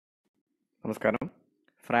നമസ്കാരം.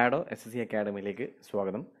 ഫ്രാഡോ SSC അക്കാഡമിയിലേക്ക്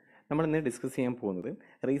സ്വാഗതം. നമ്മൾ ഇന്ന് ഡിസ്കസ് ചെയ്യാൻ പോകുന്നത്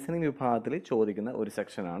റീസണിങ് വിഭാഗത്തിൽ ചോദിക്കുന്ന ഒരു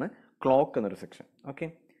സെക്ഷനാണ് ക്ലോക്ക് എന്നൊരു സെക്ഷൻ. ഓക്കെ,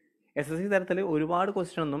 SSC തരത്തിൽ ഒരുപാട്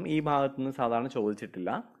ക്വസ്റ്റ്യൻ ഒന്നും ഈ ഭാഗത്തു നിന്ന് സാധാരണ ചോദിച്ചിട്ടില്ല.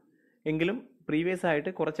 എങ്കിലും പ്രീവിയസ് ആയിട്ട്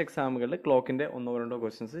കുറച്ച് എക്സാമുകളിൽ ക്ലോക്കിൻ്റെ ഒന്നോ രണ്ടോ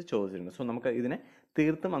ക്വസ്റ്റ്യൻസ് ചോദിച്ചിട്ടുണ്ട്. സോ നമുക്ക് ഇതിനെ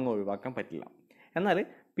തീർത്തും അങ്ങ് ഒഴിവാക്കാൻ പറ്റില്ല. എന്നാൽ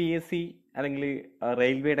PSC അല്ലെങ്കിൽ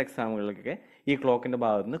റെയിൽവേയുടെ എക്സാമുകളിലൊക്കെ ഈ ക്ലോക്കിൻ്റെ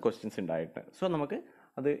ഭാഗത്തു നിന്ന് ക്വസ്റ്റ്യൻസ് ഉണ്ടായിട്ടുണ്ട്. സോ നമുക്ക്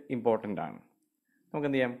അത് ഇമ്പോർട്ടൻ്റ് ആണ്. നമുക്ക്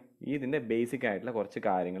എന്ത് ചെയ്യാം, ഇതിൻ്റെ ബേസിക് ആയിട്ടുള്ള കുറച്ച്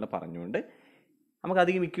കാര്യങ്ങൾ പറഞ്ഞുകൊണ്ട് നമുക്ക്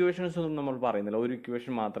അധികം ഇക്വേഷൻസ് ഒന്നും നമ്മൾ പറയുന്നില്ല. ഒരു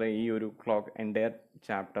ഇക്വേഷൻ മാത്രമേ ഈ ഒരു ക്ലോക്ക് എൻ്റയർ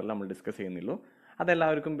ചാപ്റ്ററിൽ നമ്മൾ ഡിസ്കസ് ചെയ്യുന്നുള്ളൂ.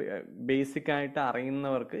 അതെല്ലാവർക്കും ബേസിക് ആയിട്ട്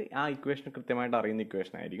അറിയുന്നവർക്ക് ആ ഇക്വേഷൻ കൃത്യമായിട്ട് അറിയുന്ന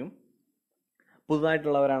ഇക്വേഷൻ ആയിരിക്കും.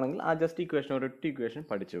 പുതുതായിട്ടുള്ളവരാണെങ്കിൽ ആ ജസ്റ്റ് ഇക്വേഷൻ ഒരൊറ്റ ഇക്വേഷൻ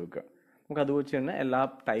പഠിച്ചു വെക്കുക. നമുക്ക് അത് വെച്ച് തന്നെ എല്ലാ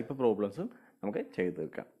ടൈപ്പ് പ്രോബ്ലംസും നമുക്ക് ചെയ്ത്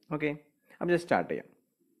തീർക്കാം. ഓക്കെ, അപ്പോൾ ജസ്റ്റ് സ്റ്റാർട്ട് ചെയ്യാം.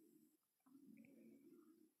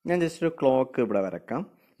 ഞാൻ ജസ്റ്റ് ഒരു ക്ലോക്ക് ഇവിടെ വരക്കാം.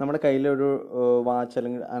 നമ്മുടെ കയ്യിലൊരു വാച്ച്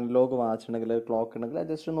അല്ലെങ്കിൽ അനലോഗ് വാച്ച് ഉണ്ടെങ്കിൽ ക്ലോക്ക് ഉണ്ടെങ്കിൽ അത്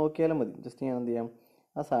ജസ്റ്റ് നോക്കിയാലും മതി. ജസ്റ്റ് ഞാൻ എന്ത് ചെയ്യാം,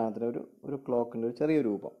 ആ സാധനത്തിന് ഒരു ക്ലോക്കിൻ്റെ ഒരു ചെറിയ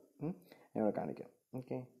രൂപം ഞാൻ ഇവിടെ കാണിക്കാം.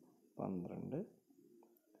 ഓക്കെ, 12,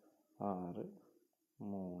 6,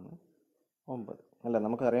 3, 9 അല്ല,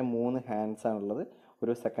 നമുക്കറിയാം 3 ഹാൻഡ്സ് ആണുള്ളത്.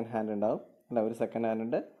 ഒരു സെക്കൻഡ് ഹാൻഡ് ഉണ്ടാവും, അല്ല ഒരു സെക്കൻഡ് ഹാൻഡ്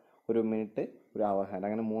ഉണ്ട്, ഒരു മിനിറ്റ്, ഒരു അവർ ഹാൻഡ്,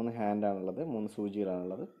 അങ്ങനെ 3 ഹാൻഡാണുള്ളത്, 3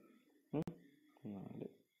 സൂചികളാണുള്ളത്. 4,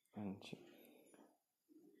 5,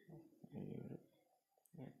 7,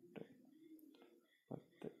 8, 10.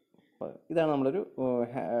 ഇതാണ്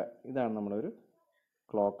നമ്മളൊരു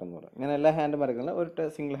ക്ലോക്ക് എന്ന് പറയുന്നത്. ഞാൻ എല്ലാ ഹാൻഡും വരയ്ക്കുന്നില്ല, ഒരു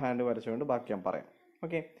സിംഗിൾ ഹാൻഡ് വരച്ചുകൊണ്ട് ബാക്കി ഞാൻ പറയാം.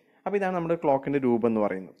 ഓക്കെ, അപ്പോൾ ഇതാണ് നമ്മുടെ ക്ലോക്കിൻ്റെ രൂപം എന്ന്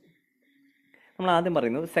പറയുന്നത്. നമ്മൾ ആദ്യം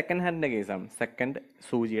പറയുന്നത് സെക്കൻഡ് ഹാൻഡിൻ്റെ കേസാണ്, സെക്കൻഡ്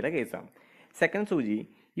സൂചിയുടെ കേസാണ്. സെക്കൻഡ് സൂചി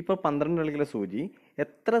ഇപ്പോൾ 12 കളിലെ സൂചി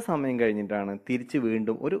എത്ര സമയം കഴിഞ്ഞിട്ടാണ് തിരിച്ച്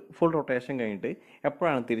വീണ്ടും ഒരു ഫുൾ റൊട്ടേഷൻ കഴിഞ്ഞിട്ട്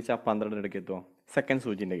എപ്പോഴാണ് തിരിച്ച് ആ 12 എത്തുക? സെക്കൻഡ്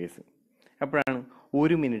സൂചിൻ്റെ കേസ് എപ്പോഴാണ്?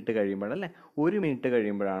 1 മിനിറ്റ് കഴിയുമ്പോഴല്ലേ, 1 മിനിറ്റ്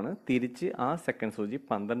കഴിയുമ്പോഴാണ് തിരിച്ച് ആ സെക്കൻഡ് സൂചി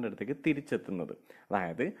 12 തിരിച്ചെത്തുന്നത്.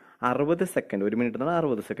 അതായത് 60 സെക്കൻഡ്, 1 മിനിറ്റ് എന്ന് പറഞ്ഞാൽ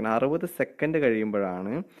 60 സെക്കൻഡ്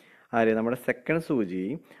കഴിയുമ്പോഴാണ് നമ്മുടെ സെക്കൻഡ് സൂചി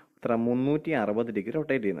 360 ഡിഗ്രി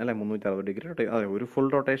റൊട്ടേറ്റ് ചെയ്യുന്നത്, അല്ലെ 360 ഡിഗ്രി റൊട്ടേറ്റ്. അതെ, ഒരു ഫുൾ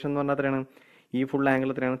റൊട്ടേഷൻ എന്ന് പറഞ്ഞാൽ എത്രയാണ്? ഈ ഫുൾ ആംഗിൾ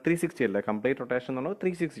എത്രയാണ്? 360 അല്ലേ, കംപ്ലീറ്റ് റൊട്ടേഷൻ എന്ന് പറഞ്ഞാൽ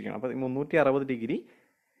 360 ആണ്. അപ്പോൾ 360 ഡിഗ്രി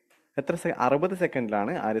 60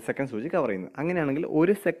 സെക്കൻഡിലാണ് സെക്കൻഡ് സൂചി കവർ ചെയ്യുന്നത്. അങ്ങനെയാണെങ്കിൽ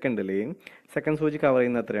ഒരു സെക്കൻഡിൽ സെക്കൻഡ് സൂചി കവർ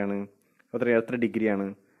ചെയ്യുന്നത് എത്ര ഡിഗ്രിയാണ്?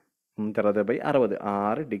 360/60,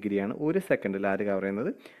 6 ഡിഗ്രിയാണ് ഒരു സെക്കൻഡിൽ കവർ ചെയ്യുന്നത്,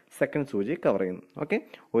 സെക്കൻഡ് സൂചി കവർ ചെയ്യുന്നത്. ഓക്കെ,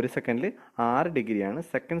 ഒരു സെക്കൻഡിൽ 6 ഡിഗ്രിയാണ്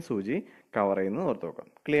സെക്കൻഡ് സൂചി കവർ ചെയ്യുന്നത് ഓർത്ത് നോക്കാം.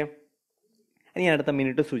 ക്ലിയർ? ഇനി അടുത്ത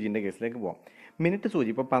മിനിറ്റ് സൂചിൻ്റെ കേസിലേക്ക് പോകാം. മിനിറ്റ് സൂചി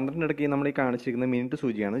ഇപ്പോൾ 12 നമ്മൾ ഈ കാണിച്ചിരിക്കുന്ന മിനിറ്റ്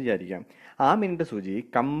സൂചിയാണ് വിചാരിക്കാം. ആ മിനിറ്റ് സൂചി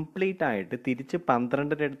കംപ്ലീറ്റ് ആയിട്ട് തിരിച്ച്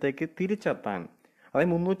 12 തിരിച്ചെത്താൻ,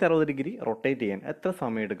 അതായത് 360 ഡിഗ്രി റൊട്ടേറ്റ് ചെയ്യാൻ എത്ര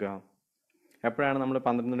സമയം എടുക്കുക? എപ്പോഴാണ് നമ്മൾ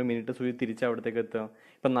 12 മിനിറ്റ് സൂചി തിരിച്ച് അവിടത്തേക്ക് എത്തുക?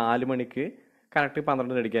 ഇപ്പം 4 മണിക്ക് കറക്റ്റ്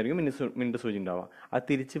 12 ആയിരിക്കും മിനിറ്റ് സൂചി ഉണ്ടാവുക. അത്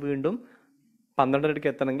തിരിച്ച് വീണ്ടും 12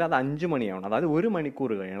 എത്തണമെങ്കിൽ അത് 5 മണിയാവണം, അതായത് 1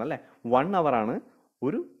 മണിക്കൂർ കഴിയണം, അല്ലേ? 1 അവറാണ്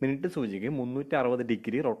ഒരു മിനിറ്റ് സൂചിക്ക് 360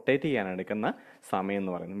 ഡിഗ്രി റൊട്ടേറ്റ് ചെയ്യാൻ എടുക്കുന്ന സമയം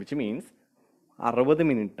എന്ന് പറയുന്നത്. വിച്ച് മീൻസ് 60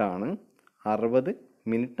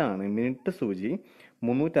 മിനിറ്റാണ് മിനിറ്റ് സൂചി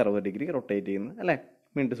 360 ഡിഗ്രി റൊട്ടേറ്റ് ചെയ്യുന്നത്, അല്ലേ?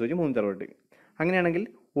 മിനിറ്റ് സൂചി 360 ഡിഗ്രി. അങ്ങനെയാണെങ്കിൽ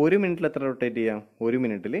 1 മിനിറ്റിൽ എത്ര റൊട്ടേറ്റ് ചെയ്യാം? 1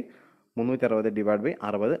 മിനിറ്റിൽ 360/60,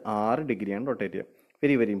 6 ഡിഗ്രിയാണ് റൊട്ടേറ്റ് ചെയ്യുക.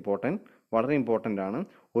 വെരി വെരി ഇമ്പോർട്ടൻറ്റ്, വളരെ ഇമ്പോർട്ടൻ്റ് ആണ്.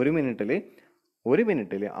 1 മിനിറ്റിൽ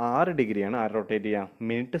 6 ഡിഗ്രിയാണ് റൊട്ടേറ്റ് ചെയ്യുക,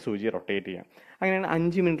 മിനിറ്റ് സൂചി റൊട്ടേറ്റ് ചെയ്യുക. അങ്ങനെയാണ്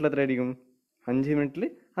 5 മിനിറ്റിൽ എത്ര ആയിരിക്കും? 5 മിനിറ്റിൽ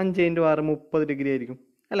 5 × 6 30 ഡിഗ്രി ആയിരിക്കും,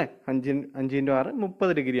 അല്ലേ? 5 × 6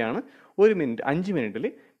 30 ഡിഗ്രിയാണ് 5 മിനിറ്റിൽ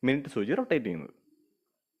മിനിറ്റ് സൂചി റൊട്ടേറ്റ് ചെയ്യുന്നത്.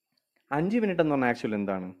 5 മിനിറ്റ് എന്ന് പറഞ്ഞാൽ ആക്ച്വലി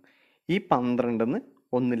എന്താണ്? ഈ 12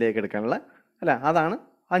 1 എടുക്കാനുള്ള, അല്ല, അതാണ്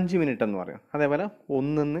 5 മിനിറ്റ് എന്ന് പറയുന്നത്. അതേപോലെ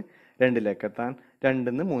 1 2 എത്താൻ,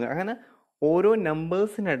 2 3, അങ്ങനെ ഓരോ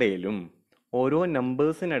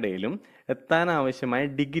നമ്പേഴ്സിനിടയിലും എത്താൻ ആവശ്യമായ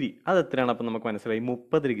ഡിഗ്രി അത് എത്രയാണ്? അപ്പം നമുക്ക് മനസ്സിലായി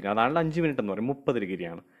 30 ഡിഗ്രി. അതാണ് 5 മിനിറ്റ് എന്ന് പറയും, 30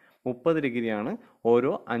 ഡിഗ്രിയാണ്. 30 ഡിഗ്രിയാണ്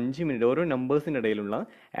ഓരോ 5 മിനിറ്റ് ഓരോ നമ്പേഴ്സിനിടയിലുള്ള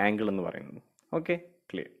ആംഗിൾ എന്ന് പറയുന്നത്. Okay,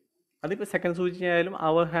 clear? അതിപ്പോൾ സെക്കൻഡ് സൂചി ആയാലും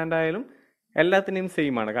അവർ ഹാൻഡ് ആയാലും എല്ലാത്തിനെയും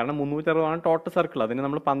സെയിം ആണ്. കാരണം 360 ടോട്ടൽ സർക്കിൾ, അതിനെ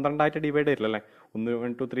നമ്മൾ 12 ഡിവൈഡ് ചെയ്തില്ല, അല്ലേ? 1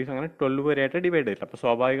 2 3 അങ്ങനെ 12 വരെയായിട്ട് ഡിവൈഡ് ചെയ്തില്ല. അപ്പോൾ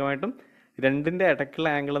സ്വാഭാവികമായിട്ടും 2ന്റെ ഇടയ്ക്കുള്ള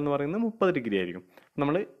ആംഗിൾ എന്ന് പറയുന്നത് 30 ഡിഗ്രി ആയിരിക്കും.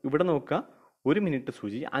 നമ്മൾ ഇവിടെ നോക്കുക, 1 മിനിറ്റ്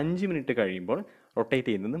സൂചി 5 മിനിറ്റ് കഴിയുമ്പോൾ റൊട്ടേറ്റ്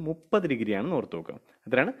ചെയ്യുന്നത് 30 ഡിഗ്രിയാണെന്ന് ഓർത്ത് നോക്കുക.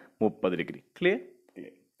 എത്രയാണ്? 30 ഡിഗ്രി. ക്ലിയർ?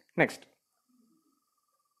 നെക്സ്റ്റ്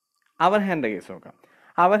അവർ ഹാൻഡ് കേസ് നോക്കാം.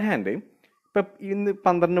 അവർ ഹാൻഡ് ഇപ്പം ഇന്ന്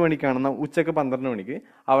 12 മണിക്കാണെന്ന ഉച്ചക്ക് 12 മണിക്ക്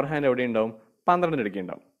അവർ ഹാൻഡ് എവിടെ ഉണ്ടാവും? 12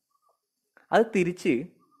 ഉണ്ടാവും. അത് തിരിച്ച്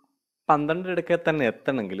 12 തന്നെ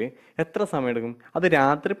എത്തണമെങ്കിൽ എത്ര സമയം എടുക്കും? അത്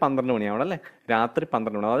രാത്രി 12 മണിയാവണം, അല്ലേ? രാത്രി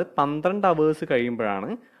 12 മണി, അതായത് 12 അവേഴ്സ് കഴിയുമ്പോഴാണ്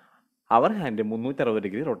അവർ ഹാൻഡ് 360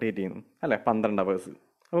 ഡിഗ്രി റൊട്ടേറ്റ് ചെയ്യുന്നത്, അല്ലേ? 12 അവേഴ്സ്.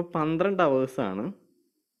 അപ്പോൾ 12 അവേഴ്സാണ്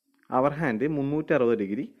അവർ ഹാൻഡ് 360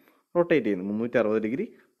 ഡിഗ്രി റൊട്ടേറ്റ് ചെയ്യുന്നു. 360 ഡിഗ്രി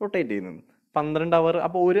റൊട്ടേറ്റ് ചെയ്യുന്നത്. 12 അവർ.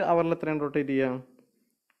 അപ്പോൾ ഒരു അവറിൽ എത്രയാണ് റൊട്ടേറ്റ് ചെയ്യുക?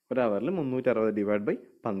 ഒരു അവറിൽ 360 ഡിവൈഡ് ബൈ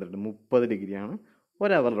 12, 30 ഡിഗ്രിയാണ്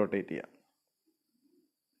ഒരു അവർ റൊട്ടേറ്റ് ചെയ്യുക.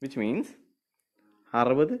 വിച്ച് മീൻസ്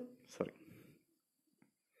 60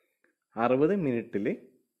 മിനിറ്റിൽ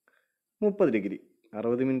 30 ഡിഗ്രി.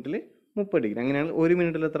 60 മിനിറ്റിൽ 30 ഡിഗ്രി. അങ്ങനെയാണ് ഒരു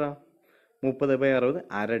മിനിറ്റിൽ എത്ര? 30/60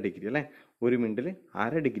 അര ഡിഗ്രി അല്ലേ? ഒരു മിനിറ്റിൽ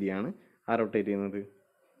അര ഡിഗ്രിയാണ് ആ റൊട്ടേറ്റ് ചെയ്യുന്നത്.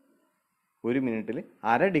 ഒരു മിനിറ്റിൽ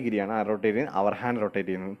അര ഡിഗ്രിയാണ് ആ റൊട്ടേറ്റ് ചെയ്യുന്നത്, അവർ ഹാൻഡ് റൊട്ടേറ്റ്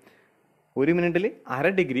ചെയ്യുന്നത്. ഒരു മിനിറ്റിൽ അര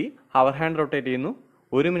ഡിഗ്രി അവർ ഹാൻഡ് റൊട്ടേറ്റ് ചെയ്യുന്നു.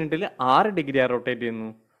 ഒരു മിനിറ്റിൽ 6 ഡിഗ്രി ആ റൊട്ടേറ്റ് ചെയ്യുന്നു.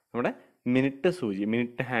 നമ്മുടെ മിനിറ്റ് സൂചി,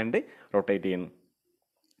 മിനിറ്റ് ഹാൻഡ് റൊട്ടേറ്റ് ചെയ്യുന്നു.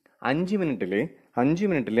 5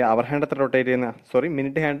 മിനിറ്റിൽ അവർ ഹാൻഡ് എത്ര റൊട്ടേറ്റ് ചെയ്യുന്ന?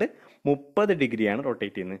 മിനിറ്റ് ഹാൻഡ് 30 ഡിഗ്രിയാണ്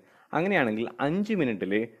റൊട്ടേറ്റ് ചെയ്യുന്നത്. അങ്ങനെയാണെങ്കിൽ 5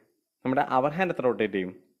 മിനിറ്റിൽ നമ്മുടെ അവർ ഹാൻഡ് എത്ര റൊട്ടേറ്റ്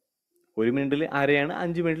ചെയ്യും? ഒരു മിനിറ്റിൽ അരയാണ്,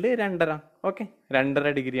 5 മിനിറ്റിൽ 2.5. ഓക്കെ,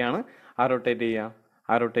 2.5 ഡിഗ്രിയാണ് ആ റൊട്ടേറ്റ് ചെയ്യുക.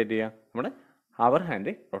 നമ്മുടെ അവർ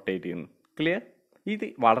ഹാൻഡ് റൊട്ടേറ്റ് ചെയ്യുന്നു. ക്ലിയർ? ഇത്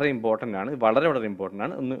വളരെ ഇമ്പോർട്ടൻ്റ് ആണ്, വളരെ ഇമ്പോർട്ടൻ്റ്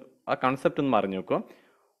ആണ്. ഒന്ന് ആ കൺസെപ്റ്റ് ഒന്ന് അറിഞ്ഞു നോക്കുക.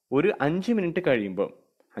 ഒരു 5 മിനിറ്റ് കഴിയുമ്പോൾ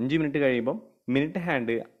മിനിറ്റ്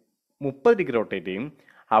ഹാൻഡ് 30 ഡിഗ്രി റൊട്ടേറ്റ് ചെയ്യും,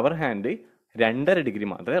 അവർ ഹാൻഡ് 2.5 ഡിഗ്രി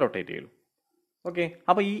മാത്രമേ റൊട്ടേറ്റ് ചെയ്യുള്ളൂ. ഓക്കെ,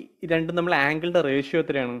 അപ്പോൾ ഈ രണ്ടും നമ്മൾ ആംഗിളിൻ്റെ റേഷ്യോ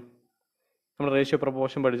എത്രയാണ്? നമ്മൾ റേഷ്യോ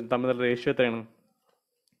പ്രൊപ്പോർഷൻ പഠിച്ചു. തമ്മിലുള്ള റേഷ്യോ എത്രയാണ്?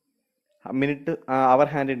 മിനിറ്റ് അവർ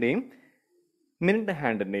ഹാൻഡിൻ്റെയും മിനിറ്റ്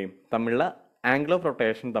ഹാൻഡിൻ്റെയും തമ്മിലുള്ള ആംഗിൾ ഓഫ്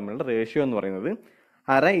റൊട്ടേഷൻ തമ്മിലുള്ള റേഷ്യോ എന്ന് പറയുന്നത്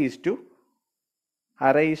 1:6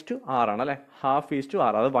 ആണ് അല്ലേ?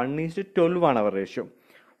 1/2:6. അത് 1:12 ആണ് അവർ റേഷ്യോ.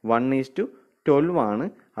 1:12 ആണ്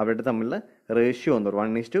അവരുടെ തമ്മിലുള്ള റേഷ്യോ എന്ന്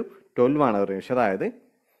പറയുന്നത്. 1:12 ആണ് അവർ റേഷ്യോ. അതായത്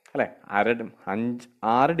അല്ലേ,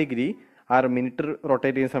 6 ഡിഗ്രി 6 മിനിറ്റ്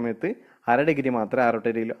റൊട്ടേറ്റ് ചെയ്യുന്ന സമയത്ത് 1/2 ഡിഗ്രി മാത്രമേ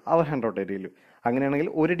റൊട്ടേറ്റ് ചെയ്യൂ, അവർ ഹാൻഡ് റൊട്ടേറ്റ് ചെയ്യൂ. അങ്ങനെയാണെങ്കിൽ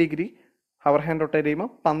 1 ഡിഗ്രി അവർ ഹാൻഡ് റൊട്ടേറ്റ് ചെയ്യുമ്പോൾ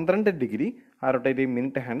 12 ഡിഗ്രി റൊട്ടേറ്റ് ചെയ്യും,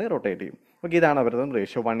 മിനിറ്റ് ഹാൻഡ് റൊട്ടേറ്റ് ചെയ്യും. ഓക്കെ, ഇതാണ് അവരുടെ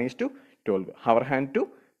ratio 1:12. Our hand two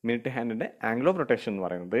minute ഹാൻഡിൻ്റെ angle of rotation എന്ന്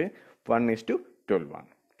പറയുന്നത് 1:12 ആണ്.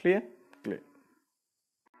 ക്ലിയർ?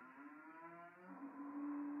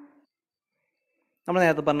 നമ്മൾ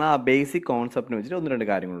നേരത്തെ പറഞ്ഞ ആ ബേസിക് കോൺസെപ്റ്റിനെ വെച്ചിട്ട് 1-2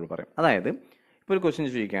 കാര്യങ്ങളോട് പറയാം. അതായത് ഇപ്പോൾ ഒരു ക്വസ്റ്റ്യൻ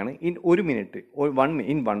ചോദിക്കുകയാണ്, in 1 minute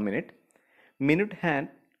minute hand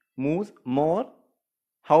moves more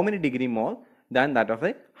how many degree more than that of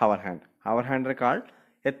A our hand? അവർ ഹാൻഡിനേക്കാൾ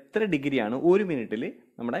എത്ര ഡിഗ്രിയാണ് ഒരു മിനിറ്റിൽ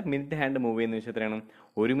നമ്മുടെ മിനിറ്റ് ഹാൻഡ് മൂവ് ചെയ്യുന്നത് വെച്ചാൽ എത്രയാണ്?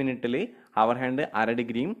 ഒരു മിനിറ്റിൽ അവർ ഹാൻഡ് 1/2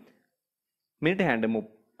 ഡിഗ്രിയും മിനിറ്റ് ഹാൻഡ്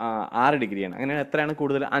 6 ഡിഗ്രിയാണ്. അങ്ങനെയാണ് എത്രയാണ്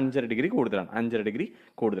കൂടുതൽ? 5.5 ഡിഗ്രി കൂടുതലാണ്. 5.5 ഡിഗ്രി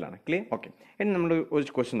കൂടുതലാണ്. ക്ലിയർ? ഓക്കെ, ഇനി നമ്മൾ ഒരു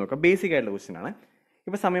ക്വസ്റ്റ്യൻ നോക്കാം. ബേസിക് ആയിട്ടുള്ള ക്വസ്റ്റ്യൻ ആണ്.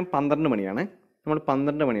 ഇപ്പോൾ സമയം 12 മണിയാണ്. നമ്മൾ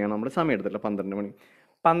സമയം എടുത്തില്ല.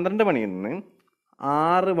 12 മണിയിൽ നിന്ന്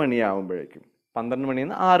 6 മണിയാവുമ്പോഴേക്കും 12 മണിയിൽ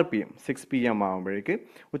നിന്ന് 6 PM 6 PM ആകുമ്പോഴേക്ക്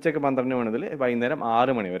ഉച്ചയ്ക്ക് 12 മണി മുതൽ വൈകുന്നേരം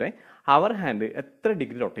 6 മണി വരെ അവർ ഹാൻഡ് എത്ര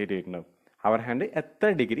ഡിഗ്രി റൊട്ടേറ്റ് ചെയ്തിട്ടുണ്ടാവും?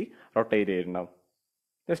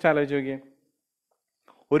 ജസ്റ്റ് ആലോചിച്ച് നോക്കിയേ.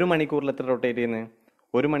 ഒരു മണിക്കൂറിൽ എത്ര റൊട്ടേറ്റ് ചെയ്യുന്നത്?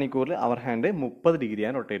 ഒരു മണിക്കൂറിൽ അവർ ഹാൻഡ് 30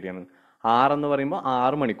 ഡിഗ്രിയാണ് റൊട്ടേറ്റ് ചെയ്യുന്നത്. 6 എന്ന് പറയുമ്പോൾ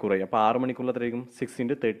 6 മണിക്കൂറായി. അപ്പോൾ 6 മണിക്കൂറിൽ എത്രയായിരിക്കും? 6 ×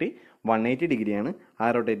 30 180 ഡിഗ്രിയാണ്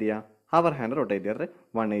റൊട്ടേറ്റ് ചെയ്യുക. അവർ ഹാൻഡ് റൊട്ടേറ്റ് ചെയ്യാറ്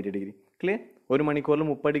 180 ഡിഗ്രി. ക്ലിയർ? ഒരു മണിക്കൂറിൽ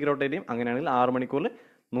 30 ഡിഗ്രി റൊട്ടേറ്റ് ചെയ്യും. അങ്ങനെയാണെങ്കിൽ 6 മണിക്കൂറിൽ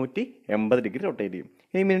 180 ഡിഗ്രി റൊട്ടേറ്റ് ചെയ്യും.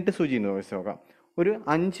 ഇനി മിനിറ്റ് സൂചി എന്ന് വെച്ച് നോക്കാം. ഒരു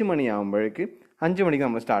 5 മണിയാകുമ്പോഴേക്ക് 5 മണിക്ക്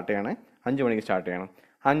നമ്മൾ സ്റ്റാർട്ട് ചെയ്യണം.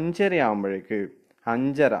 5:30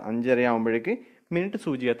 ആകുമ്പോഴേക്ക് മിനിറ്റ്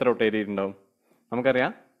സൂചി എത്ര റൊട്ടേറ്റ് ചെയ്തിട്ടുണ്ടാവും?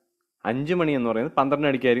 നമുക്കറിയാം 5 മണി എന്ന് പറയുന്നത് 12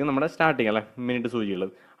 അടിക്കായിരിക്കും നമ്മുടെ സ്റ്റാർട്ടിങ് അല്ലേ, മിനിറ്റ്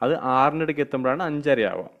സൂചിയുള്ളത്. അത് 6 അടിക്ക് എത്തുമ്പോഴാണ് 5:30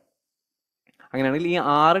 ആവുക. അങ്ങനെയാണെങ്കിൽ ഈ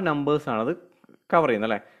 6 നമ്പേഴ്സാണ് അത് കവർ ചെയ്യുന്നത്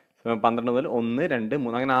അല്ലേ. 12 മുതൽ 1, 2,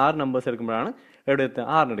 3 അങ്ങനെ 6 നമ്പേഴ്സ് എടുക്കുമ്പോഴാണ് എവിടെ എത്തുക?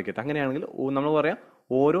 6 അടിക്ക് എത്തുക. അങ്ങനെയാണെങ്കിൽ നമ്മൾ പറയാം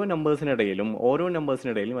ഓരോ നമ്പേഴ്സിനിടയിലും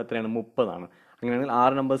എത്രയാണ്? 30 ആണ്. അങ്ങനെയാണെങ്കിൽ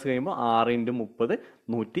 6 നമ്പേഴ്സ് കഴിയുമ്പോൾ 6 × 30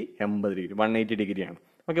 180 ഡിഗ്രി, 180 ഡിഗ്രിയാണ്.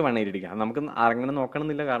 Okay, 180 degree. നമുക്ക് അങ്ങനെ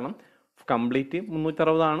നോക്കണമെന്നില്ല, കാരണം കംപ്ലീറ്റ്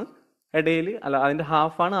 360 ആണ്. ഇടയിൽ അല്ല, അതിൻ്റെ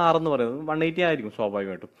ഹാഫാണ് 6 എന്ന് പറയുന്നത്. 180 ആയിരിക്കും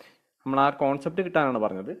സ്വാഭാവികമായിട്ടും. നമ്മൾ ആ കോൺസെപ്റ്റ് കിട്ടാനാണ്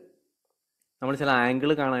പറഞ്ഞത്. നമ്മൾ ചില ആംഗിൾ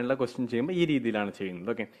കാണാനുള്ള ക്വസ്റ്റ്യൻ ചെയ്യുമ്പോൾ ഈ രീതിയിലാണ് ചെയ്യുന്നത്.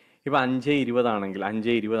 ഓക്കെ, ഇപ്പോൾ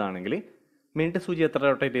 5:20 ആണെങ്കിൽ മിനിറ്റ് സൂചി എത്ര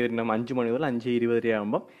റൊട്ടേറ്റ് ചെയ്തിട്ടുണ്ടാകും? 5 മണി മുതൽ 5:20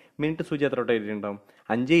 ആകുമ്പോൾ മിനിറ്റ് സൂചി എത്ര റൊട്ടേറ്റ് ചെയ്തിട്ടുണ്ടാകും?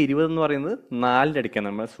 5:20 എന്ന് പറയുന്നത് 4 അടിക്കാൻ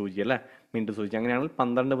നമ്മുടെ സൂചി അല്ലേ, മിനിറ്റ് സൂചി. അങ്ങനെയാണെങ്കിൽ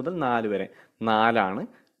 12 മുതൽ 4 വരെ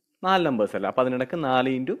 4 നമ്പേഴ്സ് അല്ല. അപ്പോൾ അതിനിടയ്ക്ക്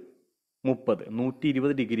 4 × 30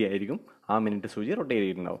 120 ഡിഗ്രി ആയിരിക്കും ആ മിനിറ്റ് സൂചി റൊട്ടേറ്റ്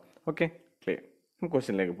ചെയ്തിട്ടുണ്ടാവും. Okay, clear?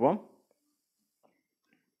 ക്വസ്റ്റ്യനിലേക്ക് പോവാം.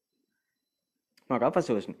 നോക്കാം.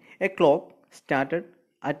 First question, A clock started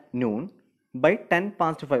at noon by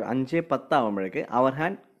 5:10 5:10 ആകുമ്പോഴേക്ക് അവർ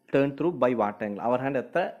hand turn through by what angle? Our hand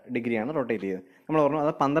എത്ര ഡിഗ്രിയാണ് റൊട്ടേറ്റ് ചെയ്തത്? നമ്മൾ പറഞ്ഞു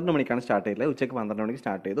അത് 12 മണിക്കാണ് സ്റ്റാർട്ട് ചെയ്തത്. ഉച്ചയ്ക്ക് 12 മണിക്ക്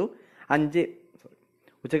സ്റ്റാർട്ട് ചെയ്തു.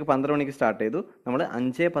 ഉച്ചയ്ക്ക് 12 മണിക്ക് സ്റ്റാർട്ട് ചെയ്തു. നമ്മൾ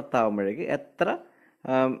 5:10 ആകുമ്പോഴേക്ക് എത്ര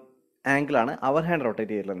ആംഗിളാണ് അവർ ഹാൻഡ്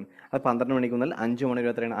റൊട്ടേറ്റ് ചെയ്തിട്ടുള്ളത്? അത് 12 മണിക്ക് മുതൽ 5 മണി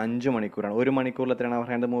വരെ എത്രയാണ്? 5 മണിക്കൂറാണ്. ഒരു മണിക്കൂറിൽ എത്രയാണ് അവർ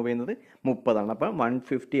ഹാൻഡ് മൂവ് ചെയ്യുന്നത്? 30 ആണ്. അപ്പം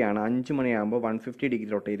 150 ആണ്. 5 മണിയാകുമ്പോൾ 150 ഡിഗ്രി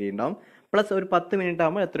റൊട്ടേറ്റ് ചെയ്യുന്നുണ്ടാവും. പ്ലസ് ഒരു 10 മിനിറ്റ്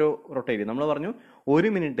ആകുമ്പോൾ എത്രയോ റൊട്ടേറ്റ് ചെയ്യും. നമ്മൾ പറഞ്ഞു ഒരു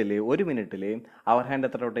മിനിറ്റിൽ അവർ ഹാൻഡ്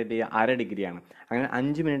എത്ര റൊട്ടേറ്റ് ചെയ്യുക, 1/2 ഡിഗ്രിയാണ്. അങ്ങനെ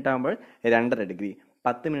 5 മിനിറ്റ് ആകുമ്പോൾ 2.5 ഡിഗ്രി,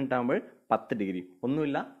 10 മിനിറ്റ് ആകുമ്പോൾ 10 ഡിഗ്രി.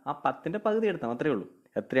 ഒന്നുമില്ല, ആ 10ന്റെ പകുതി എടുത്താൽ അത്രയേ ഉള്ളൂ.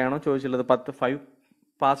 എത്രയാണോ ചോദിച്ചുള്ളത്,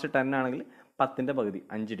 5:10 ആണെങ്കിൽ 10ന്റെ പകുതി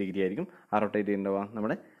 5 ഡിഗ്രി ആയിരിക്കും ആ റൊട്ടേറ്റ് ചെയ്യുന്നുണ്ടാവുക,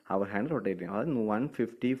 നമ്മുടെ അവർ ഹാൻഡ് റൊട്ടേറ്റ് ചെയ്യും. അതായത്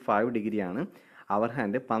 155 ഡിഗ്രിയാണ് അവർ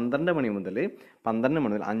ഹാൻഡ് 12 മണി മുതൽ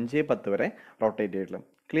 5:10 വരെ റൊട്ടേറ്റ് ചെയ്തിട്ടുള്ളത്.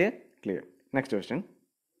 Clear. Next question.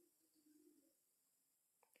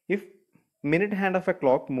 If minute hand of A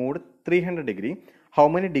clock moved 300 degree, how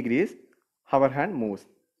many degrees our hand moves?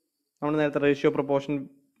 നമ്മൾ നേരത്തെ റേഷ്യോ പ്രൊപ്പോർഷൻ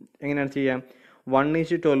എങ്ങനെയാണ് ചെയ്യാം?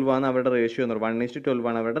 1:12 ആണ് അവരുടെ റേഷ്യോ എന്ന് പറയുന്നത്. 1:12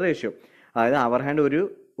 ആണ് അവരുടെ റേഷ്യോ. അതായത് അവർ ഹാൻഡ്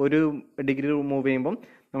ഒരു ഡിഗ്രി മൂവ് ചെയ്യുമ്പം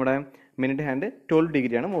നമ്മുടെ മിനിറ്റ് ഹാൻഡ് 12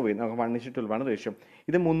 ഡിഗ്രിയാണ് മൂവ് ചെയ്യുന്നത്. 1:12 ആണ് റേഷ്യോ.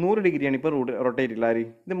 ഇത് 300 ഡിഗ്രിയാണ് ഇപ്പോൾ റൊട്ടേറ്റ് ഇല്ല.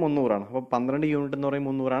 ഇത് 300 അപ്പോൾ 12 യൂണിറ്റ് എന്ന്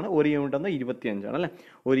പറയുമ്പോൾ 300 ഒരു യൂണിറ്റ് എന്ന് 25 അല്ലേ?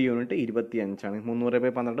 ഒരു യൂണിറ്റ് 25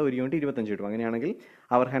 300/12 ഒരു യൂണിറ്റ് 25 കിട്ടും. അങ്ങനെയാണെങ്കിൽ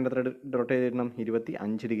അവർ ഹാൻഡ് എത്ര റൊട്ടേറ്റ് ചെയ്യണം?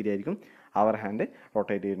 25 ഡിഗ്രി ആയിരിക്കും അവർ ഹാൻഡ്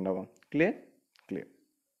റൊട്ടേറ്റ് ചെയ്തിട്ടുണ്ടാവാം. ക്ലിയർ.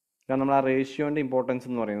 കാരണം നമ്മൾ ആ റേഷ്യോൻ്റെ ഇമ്പോർട്ടൻസ്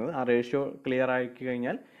എന്ന് പറയുന്നത്, ആ റേഷ്യോ ക്ലിയർ ആക്കി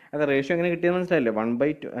കഴിഞ്ഞാൽ, അത് റേഷ്യോ എങ്ങനെ കിട്ടിയെന്ന് മനസ്സിലായില്ലേ?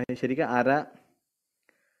 1/2 ശരിക്കും 1/2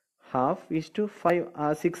 1/2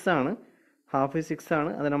 6 ആണ്. 1/2 6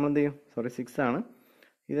 ആണ്. അത് നമ്മൾ എന്ത് ചെയ്യും? 6 ആണ്.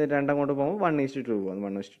 ഇത് രണ്ടും കൊണ്ട് പോകുമ്പോൾ 1:2 ആണ്.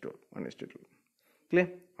 1:2. ക്ലിയർ.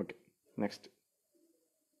 ഓക്കെ. Next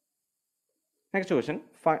question.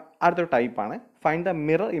 അടുത്തൊരു ടൈപ്പാണ്. Find the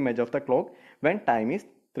mirror image of the clock when time is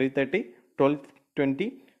 3:30, 12:20,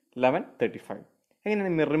 11:35. എങ്ങനെയാണ്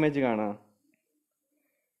മിറർ ഇമേജ് കാണുക?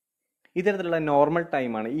 ഇത്തരത്തിലുള്ള നോർമൽ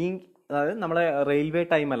ടൈമാണ്. അതായത് നമ്മുടെ റെയിൽവേ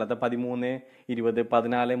ടൈം അല്ലാത്ത 13:20,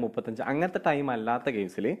 14:35 അങ്ങനത്തെ ടൈം അല്ലാത്ത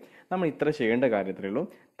കേസിൽ നമ്മൾ ഇത്ര ചെയ്യേണ്ട കാര്യത്തിലേ ഉള്ളൂ.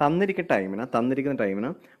 തന്നിരിക്കുന്ന ടൈമിന്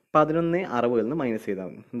 11:60 നിന്ന് മൈനസ് ചെയ്താൽ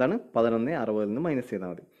മതി. എന്താണ്? 11:60 നിന്ന് മൈനസ്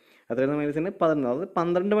ചെയ്താൽ മതി. എത്രയാണ് മൈനസ് ചെയ്യുന്നത്? 11. അത്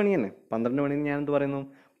 12 മണി തന്നെ. 12 മണി ഞാൻ എന്ത് പറയുന്നു?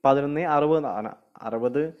 11:60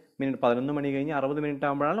 60 മിനിറ്റ്. 11 മണി കഴിഞ്ഞ് 60 മിനിറ്റ്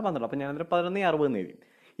ആകുമ്പോഴാണ് 12. അപ്പം ഞാനതിൽ 11:60 എന്ന് എഴുതി.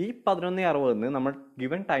 ഈ 11:60 നമ്മൾ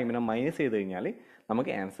ഗിവൻ ടൈമിനെ മൈനസ് ചെയ്ത് കഴിഞ്ഞാൽ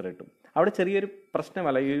നമുക്ക് ആൻസർ കിട്ടും. അവിടെ ചെറിയൊരു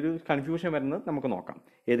പ്രശ്നമല്ല, ഈ ഒരു കൺഫ്യൂഷൻ വരുന്നത് നമുക്ക് നോക്കാം.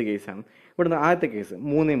 ഏത് കേസാണ്? ഇവിടുന്ന് ആദ്യത്തെ കേസ്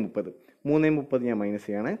 3:30. 3:30 ഞാൻ മൈനസ്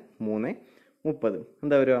ചെയ്യാണ്. 3:30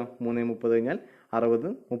 എന്താ വരിക? 3:30 കഴിഞ്ഞാൽ 60,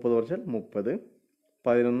 30 കുറച്ചാൽ 30,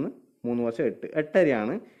 11, 3 കുറച്ചാൽ 8.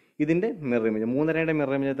 8:30 ഇതിൻ്റെ മിറർ ഇമേജ്. 3:30യുടെ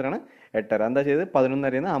മിറർ ഇമേജ് എത്രയാണ്? 8:30. എന്താ ചെയ്ത്?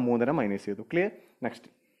 11:30 ആ 3:30 മൈനസ് ചെയ്തു. ക്ലിയർ. നെക്സ്റ്റ്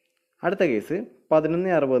അടുത്ത കേസ്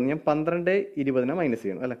 11:60 ഞാൻ 12:20 മൈനസ്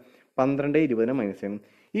ചെയ്യണം അല്ലേ? 12:20 മൈനസ് ചെയ്യണം.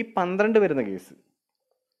 ഈ 12 വരുന്ന കേസ്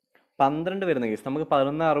നമുക്ക്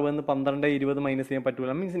 11:60 12:20 മൈനസ് ചെയ്യാൻ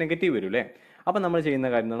പറ്റൂല. മീൻസ് നെഗറ്റീവ് വരും അല്ലേ? അപ്പം നമ്മൾ ചെയ്യുന്ന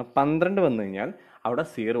കാര്യം എന്താണ്? 12 വന്നു കഴിഞ്ഞാൽ അവിടെ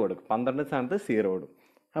 0 കൊടുക്കും. 12 സ്ഥാനത്ത് 0 കൊടുക്കും.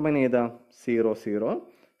 അപ്പം ഇനി ഏതാ? 0 0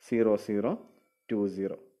 0 0 2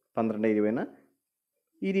 0. 12:20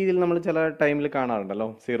 ഈ രീതിയിൽ നമ്മൾ ചില ടൈമിൽ കാണാറുണ്ടല്ലോ,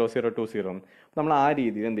 0 0 2 0. നമ്മൾ ആ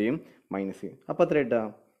രീതിയിൽ എന്ത് ചെയ്യും? മൈനസ് ചെയ്യും. അപ്പോൾ എത്ര കിട്ടുക?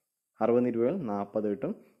 60 40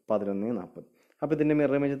 കിട്ടും. 11:40. അപ്പോൾ ഇതിൻ്റെ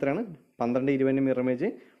മിറർ ഇമേജ് എത്രയാണ്? 12:20 മിറർ ഇമേജ്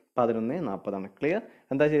 11:40 ക്ലിയർ.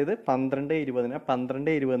 എന്താ ചെയ്ത്?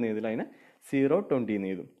 12:20 എഴുതില്ല, അതിനെ 0:20 എന്ന്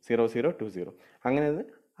എഴുതും. 0 0 2 0.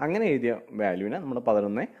 അങ്ങനെ എഴുതിയ വാല്യൂവിനെ നമ്മൾ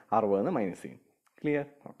 11:60 മൈനസ് ചെയ്യും. Clear.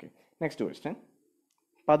 Okay. Next question.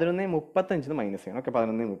 11:35 minus ചെയ്യണം. ഓക്കെ.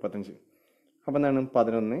 11:35. അപ്പോൾ എന്താണ്?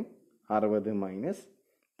 11:60 മൈനസ്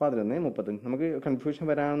 11:35. നമുക്ക് കൺഫ്യൂഷൻ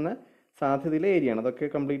വരാവുന്ന സാധ്യതയിലെ ഏരിയയാണ്. അതൊക്കെ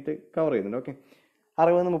കംപ്ലീറ്റ് കവർ ചെയ്യുന്നുണ്ട്. ഓക്കെ.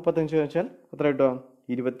 60-35 വെച്ചാൽ എത്ര കിട്ടുക?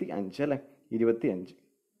 25 അല്ലേ? 25.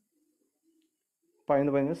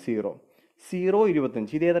 0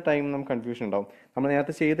 0:25. ഇതേതാ ടൈം? നമുക്ക് കൺഫ്യൂഷൻ ഉണ്ടാവും. നമ്മൾ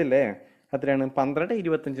നേരത്തെ ചെയ്തില്ലേ? എത്രയാണ്?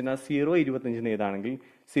 12:25 0:25 ഏതാണെങ്കിൽ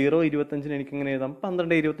 0:25 എനിക്ക് ഇങ്ങനെ എഴുതാം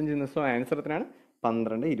 12:25. സോ ആൻസർ എത്രയാണ്?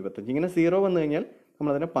 12:25. ഇങ്ങനെ 0 വന്നു കഴിഞ്ഞാൽ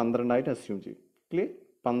നമ്മളതിനെ 12 അസ്യൂം ചെയ്യും. ക്ലിയർ.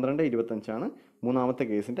 12:25 മൂന്നാമത്തെ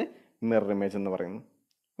കേസിൻ്റെ മിറർ ഇമേജ് എന്ന് പറയുന്നത്.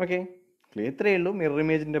 ഓക്കെ. ക്ലിയർ. ഇത്രയേ ഉള്ളൂ മിറർ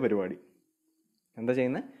ഇമേജിൻ്റെ പരിപാടി. എന്താ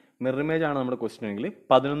ചെയ്യുന്നത്? മിറർ ഇമേജ് ആണ് നമ്മുടെ ക്വസ്റ്റ്യൻ എങ്കിൽ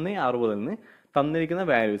 11:60 നിന്ന് തന്നിരിക്കുന്ന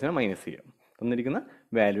വാല്യൂസിനെ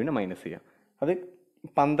മൈനസ് ചെയ്യാം. അത്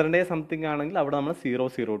 12 സംതിങ് ആണെങ്കിൽ അവിടെ നമ്മൾ 0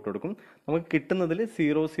 0 ഇട്ട് കൊടുക്കും. നമുക്ക് കിട്ടുന്നതിൽ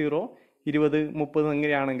 0 0 20 30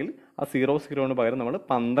 എങ്ങനെയാണെങ്കിൽ ആ 0 0ന് പകരം നമ്മൾ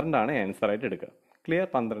 12 ആൻസർ ആയിട്ട് എടുക്കുക. ക്ലിയർ.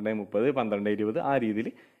 12 30 12 20 ആ രീതിയിൽ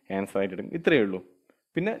ആൻസർ ആയിട്ട് എടുക്കും. ഇത്രയേ ഉള്ളൂ.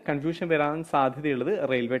 പിന്നെ കൺഫ്യൂഷൻ വരാൻ സാധ്യതയുള്ളത്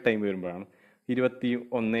റെയിൽവേ ടൈം വരുമ്പോഴാണ്.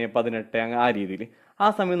 21 18 ആ രീതിയിൽ. ആ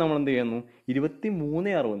സമയം നമ്മൾ എന്ത് ചെയ്യുന്നു?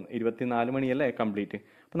 23:60 24 മണിയല്ലേ കംപ്ലീറ്റ്.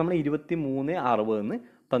 അപ്പോൾ നമ്മൾ 23:60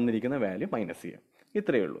 തന്നിരിക്കുന്ന വാല്യൂ മൈനസ് ചെയ്യാം.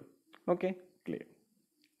 ഇത്രയേ ഉള്ളൂ. ഓക്കെ. ക്ലിയർ.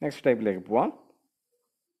 നെക്സ്റ്റ് ടൈപ്പിലേക്ക് പോവാം.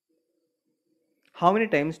 How many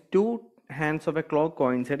times 2 hands of A clock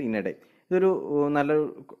coincide in A day? ഇതൊരു നല്ലൊരു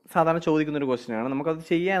സാധാരണ ചോദിക്കുന്നൊരു ക്വസ്റ്റ്യൻ ആണ്. നമുക്കത്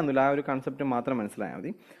ചെയ്യാനൊന്നുമില്ല. ആ ഒരു കൺസെപ്റ്റ് മാത്രം മനസ്സിലായാൽ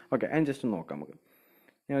മതി. ഓക്കെ. അതിന് ജസ്റ്റ് നോക്കാം. നമുക്ക്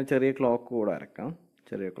ഞാൻ ചെറിയ ക്ലോക്ക് കൂടെ വരക്കാം.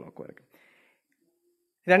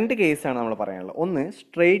 രണ്ട് കേസാണ് നമ്മൾ പറയാനുള്ളത്. ഒന്ന്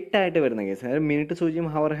സ്ട്രെയിറ്റ് ആയിട്ട് വരുന്ന കേസ്, അതായത് മിനിറ്റ് സൂചിയും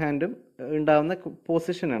ഹവർ ഹാൻഡും ഉണ്ടാകുന്ന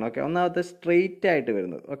പൊസിഷനാണ്. ഓക്കെ, ഒന്നാമത്തെ സ്ട്രെയിറ്റ് ആയിട്ട്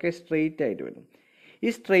വരുന്നത്. ഓക്കെ, സ്ട്രെയിറ്റ് ആയിട്ട് വരുന്നത്. ഈ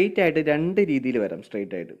സ്ട്രെയിറ്റ് ആയിട്ട് രണ്ട് രീതിയിൽ വരാം.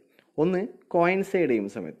 സ്ട്രെയിറ്റ് ആയിട്ട് ഒന്ന് കോയിൻസൈഡ്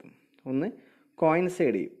ചെയ്യുന്ന സമയത്ത്, ഒന്ന്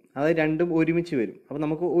കോയിൻസൈഡ് ചെയ്യും, അതായത് രണ്ടും ഒരുമിച്ച് വരും. അപ്പോൾ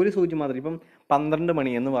നമുക്ക് ഒരു സൂചി മാത്രം, ഇപ്പം 12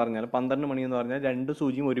 മണി എന്ന് പറഞ്ഞാൽ 12 മണി എന്ന് പറഞ്ഞാൽ രണ്ട്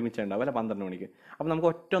സൂചിയും ഒരുമിച്ച് ഉണ്ടാവും അല്ല 12 മണിക്ക്. അപ്പോൾ നമുക്ക്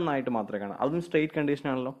ഒറ്റൊന്നായിട്ട് മാത്രമേ കാണാം. അതും സ്ട്രെയിറ്റ് കണ്ടീഷൻ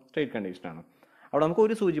ആണല്ലോ, സ്ട്രെയിറ്റ് കണ്ടീഷനാണ്. അവിടെ നമുക്ക്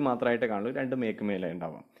ഒരു സൂചി മാത്രമായിട്ട് കാണുള്ളൂ, രണ്ട് മേക്ക് മേലെ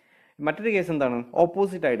ഉണ്ടാവാം. മറ്റൊരു കേസ് എന്താണ്,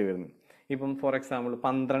 ഓപ്പോസിറ്റ് ആയിട്ട് വരുന്നത്. ഇപ്പം ഫോർ എക്സാമ്പിൾ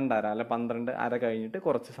 12:30 അല്ല 12:30 കഴിഞ്ഞിട്ട്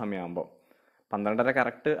കുറച്ച് സമയമാകുമ്പോൾ, 12:30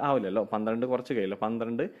 കറക്റ്റ് ആവില്ലല്ലോ, 12 കുറച്ച് കഴിയില്ല,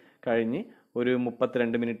 12 കഴിഞ്ഞ് ഒരു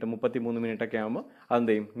 32 മിനിറ്റ് 33 മിനിറ്റ് ഒക്കെ ആകുമ്പോൾ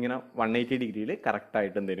അതെന്ത് ചെയ്യും, ഇങ്ങനെ 180 ഡിഗ്രിയിൽ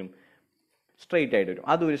കറക്റ്റായിട്ട് എന്ത് വരും, സ്ട്രെയിറ്റ് ആയിട്ട് വരും.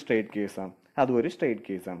 അതും ഒരു സ്ട്രെയിറ്റ് കേസാണ്, അതും ഒരു സ്ട്രെയിറ്റ്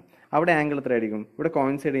കേസാണ്. അവിടെ ആംഗിൾ എത്ര ആയിരിക്കും, ഇവിടെ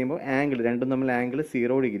കോയിൻസൈഡ് ചെയ്യുമ്പോൾ ആംഗിൾ രണ്ടും തമ്മിൽ ആംഗിൾ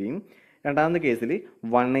 0 ഡിഗ്രിയും, രണ്ടാമത്തെ കേസിൽ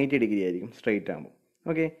 180 ഡിഗ്രി ആയിരിക്കും സ്ട്രെയിറ്റ് ആകുമ്പോൾ.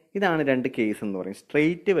 ഓക്കെ, ഇതാണ് രണ്ട് കേസ് എന്ന് പറയും,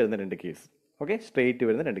 സ്ട്രെയിറ്റ് വരുന്ന രണ്ട് കേസ്. ഓക്കെ, സ്ട്രെയിറ്റ്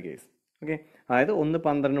വരുന്ന രണ്ട് കേസ്. ഓക്കെ, അതായത് ഒന്ന്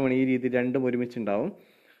 12 മണി, ഈ രീതിയിൽ രണ്ടും ഒരുമിച്ചുണ്ടാവും.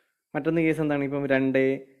 മറ്റൊന്ന് കേസ് എന്താണ്, ഇപ്പം 2:40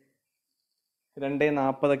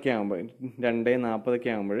 ആകുമ്പോൾ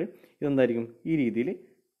ഇതെന്തായിരിക്കും, ഈ രീതിയിൽ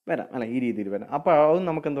വരാം അല്ല, ഈ രീതിയിൽ വരാം. അപ്പോൾ അതും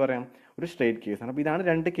നമുക്ക് എന്ത് പറയാം, ഒരു സ്ട്രെയിറ്റ് കേസാണ്. അപ്പോൾ ഇതാണ്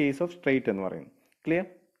രണ്ട് കേസ് ഓഫ് സ്ട്രെയിറ്റ് എന്ന് പറയുന്നത്. Clear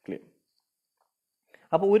clear.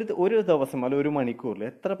 അപ്പോൾ ഒരു ദിവസം അല്ല ഒരു മണിക്കൂറിൽ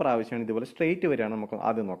എത്ര പ്രാവശ്യമാണ് ഇതുപോലെ സ്ട്രെയിറ്റ് വരികയാണ് നമുക്ക്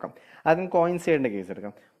ആദ്യം നോക്കാം. ആദ്യം കോയിൻസൈഡിൻ്റെ കേസ്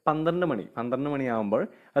എടുക്കാം. 12 മണി ആകുമ്പോൾ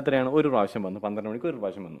എത്രയാണ്, ഒരു പ്രാവശ്യം വന്നു, 12 മണിക്ക് ഒരു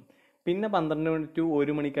പ്രാവശ്യം വന്നു. പിന്നെ 12 മണി ടു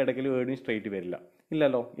 1 മണിക്ക് ഇടയ്ക്കിൽ എവിടെയും സ്ട്രെയിറ്റ് വരില്ല,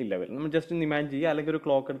 ഇല്ലല്ലോ, ഇല്ല വരില്ല. നമ്മൾ ജസ്റ്റ് ഒന്ന് ഇമാജിൻ ചെയ്യുക, അല്ലെങ്കിൽ ഒരു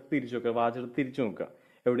ക്ലോക്ക് എടുത്ത് തിരിച്ചു നോക്കുക, വാച്ച് എടുത്ത് തിരിച്ചു നോക്കുക,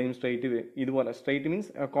 എവിടെയും സ്ട്രെയിറ്റ് ഇതുപോലെ സ്ട്രെയിറ്റ് മീൻസ്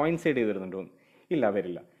കോയിൻസൈഡ് ചെയ്ത് വരുന്നുണ്ടോ, ഇല്ല,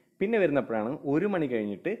 വരില്ല. പിന്നെ വരുന്നപ്പോഴാണ് 1 മണി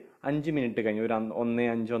കഴിഞ്ഞിട്ട് 5 മിനിറ്റ് കഴിഞ്ഞ് ഒരു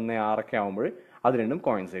 1:05 1:06 ആകുമ്പോൾ അത് രണ്ടും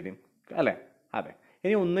കോയിൻസൈഡ് ചെയ്യും അല്ലേ, അതെ.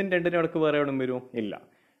 ഇനി 1-നും 2-നും ഇടയ്ക്ക് വേറെ എവിടെയും വരുമോ, ഇല്ല.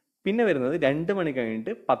 പിന്നെ വരുന്നത് 2 മണി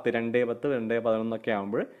കഴിഞ്ഞിട്ട് 2:10 2:11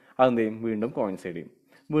 ആകുമ്പോൾ അതെന്ത് ചെയ്യും, വീണ്ടും കോയിൻസൈഡ് ചെയ്യും.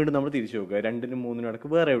 വീണ്ടും നമ്മൾ തിരിച്ചു നോക്കുക, 2-നും 3-നും ഇടയ്ക്ക്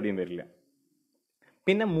വേറെ എവിടെയും വരില്ല.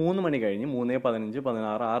 പിന്നെ 3 മണി കഴിഞ്ഞ് 3:15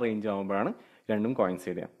 16 ആ റേഞ്ച് ആകുമ്പോഴാണ് രണ്ടും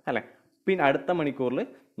കോയിൻസൈഡ് ചെയ്യുക അല്ലേ. പിന്നെ അടുത്ത മണിക്കൂറിൽ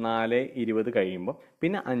 4:20 കഴിയുമ്പോൾ,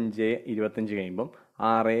 പിന്നെ 5:25 കഴിയുമ്പം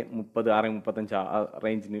 6:30 6:35 ആ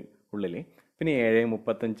റേഞ്ചിന് ഉള്ളിൽ, പിന്നെ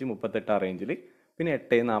 7:35 38 ആ റേഞ്ചിൽ, പിന്നെ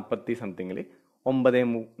 8:40 സംതിങ്ങിൽ,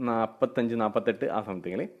 9:45 48 ആ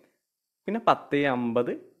സംതിങ്ങിൽ, പിന്നെ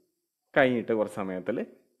 10:50 കഴിഞ്ഞിട്ട് കുറച്ച് സമയത്തിൽ,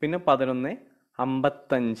 പിന്നെ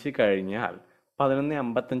 11:55 കഴിഞ്ഞാൽ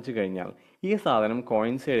 11:55 കഴിഞ്ഞാൽ ഈ സാധനം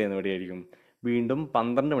കോയിൻസൈഡ് ചെയ്യുന്ന എവിടെയായിരിക്കും, വീണ്ടും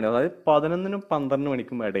 12 മണി, അതായത് 11-നും 12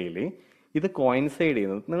 മണിക്കും ഇടയിൽ ഇത് കോയിൻസൈഡ്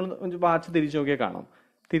ചെയ്യുന്നത്. നിങ്ങൾ വാച്ച് തിരിച്ചു നോക്കിയാൽ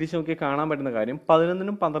കാണാൻ പറ്റുന്ന കാര്യം,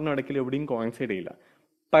 11-നും 12-നും ഇടയ്ക്കിൽ എവിടെയും കോയിൻസൈഡ് ചെയ്യില്ല.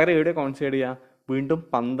 പകരം എവിടെ കോയിൻസൈഡ് ചെയ്യുക, വീണ്ടും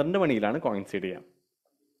 12 മണിയിലാണ് കോയിൻസൈഡ് ചെയ്യുക.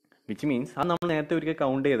 വിച്ച് മീൻസ് അത് നമ്മൾ നേരത്തെ ഒരിക്കൽ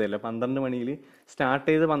കൗണ്ട് ചെയ്തല്ലേ, 12 മണിയിൽ സ്റ്റാർട്ട്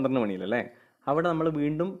ചെയ്ത് 12 മണിയിലല്ലേ, അവിടെ നമ്മൾ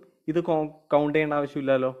വീണ്ടും ഇത് കൗണ്ട് ചെയ്യേണ്ട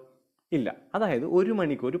ആവശ്യമില്ലല്ലോ, ഇല്ല. അതായത് ഒരു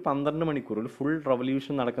 12 മണിക്കൂറിൽ ഫുൾ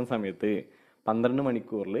റവല്യൂഷൻ നടക്കുന്ന സമയത്ത് 12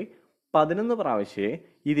 മണിക്കൂറിൽ 11 പ്രാവശ്യമേ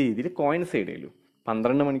ഈ രീതിയിൽ കോയിൻസൈഡ് ചെയ്യൂ.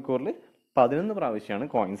 12 മണിക്കൂറിൽ 11 പ്രാവശ്യമാണ്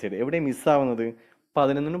കോയിൻസൈഡ്. എവിടെ മിസ്സാവുന്നത്,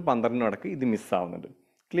 11-നും 12-നും ഇടയ്ക്ക് ഇത് മിസ്സാവുന്നുണ്ട്.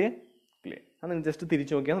 Clear clear. അത് ജസ്റ്റ്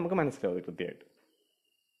തിരിച്ചു നോക്കിയാൽ നമുക്ക് മനസ്സിലാവും കൃത്യമായിട്ട്.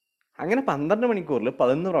 അങ്ങനെ 12 മണിക്കൂറിൽ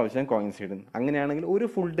 11 പ്രാവശ്യം കോയിൻസൈഡ് ചെയ്യും. അങ്ങനെയാണെങ്കിൽ ഒരു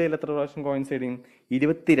ഫുൾ ഡേയിൽ എത്ര പ്രാവശ്യം കോയിൻസൈഡ് ചെയ്യും,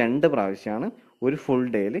 22 പ്രാവശ്യമാണ് ഒരു ഫുൾ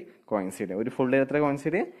ഡേയിൽ കോയിൻസൈഡ് ചെയ്യുക. ഒരു ഫുൾ ഡേയിൽ എത്ര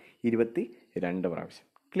കോയിൻസൈഡ് ചെയ്യുക, 22 പ്രാവശ്യം.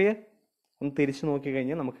 ക്ലിയർ. ഒന്ന് തിരിച്ചു നോക്കി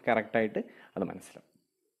കഴിഞ്ഞാൽ നമുക്ക് കറക്റ്റായിട്ട് അത് മനസ്സിലാവും.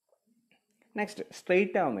 നെക്സ്റ്റ്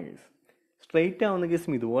സ്ട്രെയിറ്റ് ആവുന്ന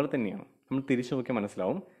കേസും ഇതുപോലെ തന്നെയാണ്. നമ്മൾ തിരിച്ചു നോക്കിയാൽ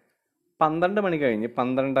മനസ്സിലാവും. 12 മണി കഴിഞ്ഞ്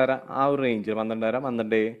 12:30 ആ ഒരു റേഞ്ച്,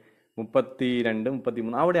 12:30 12:32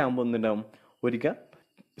 33 അവിടെ ആകുമ്പോൾ എന്തുണ്ടാവും, ഒരിക്കൽ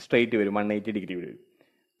സ്ട്രെയിറ്റ് വരും, 180 ഡിഗ്രി വരും.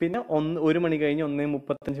 പിന്നെ 1 മണി കഴിഞ്ഞ്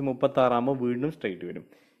 1:35 36 ആകുമ്പോൾ വീണ്ടും സ്ട്രെയിറ്റ് വരും.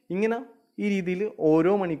 ഇങ്ങനെ ഈ രീതിയിൽ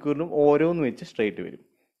ഓരോ മണിക്കൂറിലും ഓരോന്ന് വെച്ച് സ്ട്രെയിറ്റ് വരും.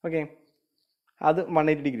 ഓക്കെ, അത്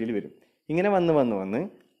 180 ഡിഗ്രിയിൽ വരും. ഇങ്ങനെ വന്ന്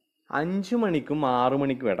 5 മണിക്കും 6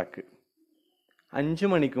 മണിക്കും ഇടക്ക്, 5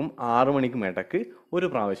 മണിക്കും 6 മണിക്കും ഇടക്ക് ഒരു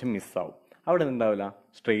പ്രാവശ്യം മിസ്സാവും. അവിടെ ഉണ്ടാവില്ല,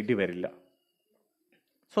 സ്ട്രെയിറ്റ് വരില്ല.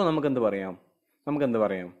 സോ നമുക്കെന്ത് പറയാം,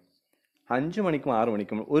 5 മണിക്കും 6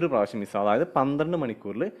 മണിക്കും ഒരു പ്രാവശ്യം മിസ്സാവും. അതായത് 12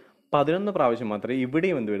 മണിക്കൂറിൽ 11 പ്രാവശ്യം മാത്രമേ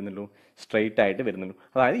ഇവിടെയും എന്ത് വരുന്നുള്ളൂ, സ്ട്രെയിറ്റ് ആയിട്ട് വരുന്നുള്ളൂ.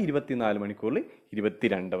 അതായത് 24 മണിക്കൂറിൽ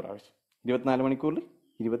 22 പ്രാവശ്യം, 24 മണിക്കൂറിൽ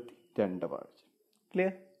 22 പ്രാവശ്യം.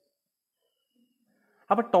 ക്ലിയർ.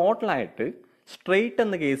 അപ്പോൾ ടോട്ടലായിട്ട് സ്ട്രെയിറ്റ്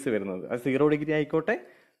എന്ന കേസ് വരുന്നത്, അത് 0 ഡിഗ്രി ആയിക്കോട്ടെ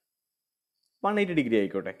 180 ഡിഗ്രി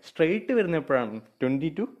ആയിക്കോട്ടെ, സ്ട്രെയിറ്റ് വരുന്ന എപ്പോഴാണ്,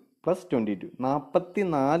 22 + 22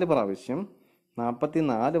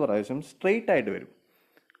 44 പ്രാവശ്യം സ്ട്രെയിറ്റ് ആയിട്ട് വരും.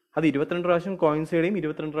 അത് 22 പ്രാവശ്യം കോയിൻസൈഡ് ചെയ്യും,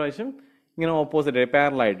 22 പ്രാവശ്യം ഇങ്ങനെ ഓപ്പോസിറ്റ്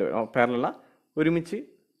പാരലല്ല ഒരുമിച്ച്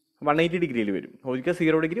 180 ഡിഗ്രിയിൽ വരും. ഒരിക്കൽ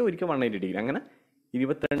 0 ഡിഗ്രി, ഒരിക്കൽ 180 ഡിഗ്രി, അങ്ങനെ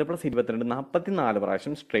 22 + 22 44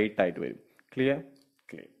 പ്രാവശ്യം സ്ട്രെയിറ്റ് ആയിട്ട് വരും. ക്ലിയർ.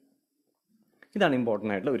 ഇതാണ്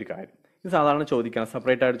ഇമ്പോർട്ടൻ്റ് ആയിട്ടുള്ള ഒരു കാര്യം. ഇത് സാധാരണ ചോദിക്കാം,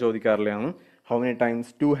 സെപ്പറേറ്റ് ആയിട്ട് ചോദിക്കാറില്ലാണ്. How many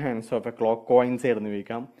times 2 hands of A clock coincide എന്ന്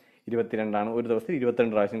ചോദിക്കാം. 22 ഒരു ദിവസത്തിൽ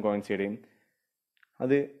 22 പ്രാവശ്യം കോയിൻസൈഡ് ചെയ്യും.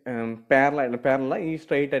 അത് പാരലല്ല, ഈ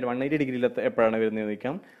സ്ട്രെയിറ്റ് ആയിട്ട് 180 ഡിഗ്രിയിൽ എപ്പോഴാണ് വരുന്നത്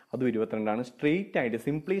ചോദിക്കാം, അതും 22. സ്ട്രെയിറ്റ് ആയിട്ട്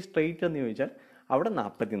സിംപ്ലി സ്ട്രെയിറ്റ് എന്ന് ചോദിച്ചാൽ അവിടെ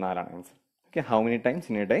 44 answer. Okay, how many times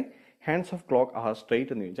in A day hands of clock R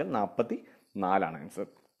straight എന്ന് ചോദിച്ചാൽ 44 ആൻസർ.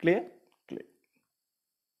 ക്ലിയർ? ക്ലിയർ.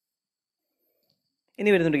 ഇനി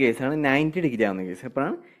വരുന്നൊരു കേസാണ് 90 ഡിഗ്രി ആവുന്ന കേസ്.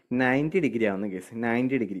 എപ്പോഴാണ് 90 ഡിഗ്രി ആവുന്ന കേസ്?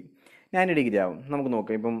 90 ഡിഗ്രി ആവും. നമുക്ക്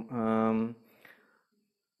നോക്കാം. ഇപ്പം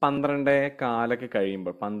 12:15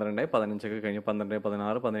 കഴിയുമ്പോൾ, 12:15 കഴിഞ്ഞ്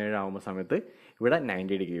 12:16, 17 ആകുമ്പോൾ സമയത്ത് ഇവിടെ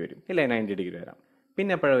 90 ഡിഗ്രി വരും, ഇല്ലേ? 90 ഡിഗ്രി വരാം.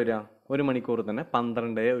 പിന്നെ എപ്പോഴാണ് വരിക? ഒരു മണിക്കൂർ തന്നെ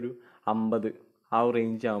 12:50 ആ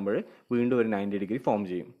റേഞ്ച് ആകുമ്പോൾ വീണ്ടും ഒരു 90 ഡിഗ്രി ഫോം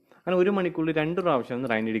ചെയ്യും. അങ്ങനെ ഒരു മണിക്കൂറിൽ 2 പ്രാവശ്യം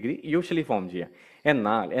 90 ഡിഗ്രി യൂഷ്വലി ഫോം ചെയ്യാം.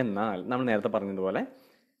 എന്നാൽ നമ്മൾ നേരത്തെ പറഞ്ഞതുപോലെ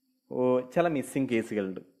ചില മിസ്സിങ്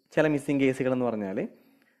കേസുകളുണ്ട്. ചില മിസ്സിങ് കേസുകൾ എന്ന് പറഞ്ഞാൽ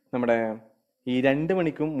നമ്മുടെ ഈ 2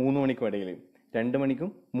 മണിക്കും 3 മണിക്കും ഇടയിൽ, 2 മണിക്കും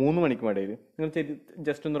 3 മണിക്കും ഇടയിൽ നിങ്ങൾ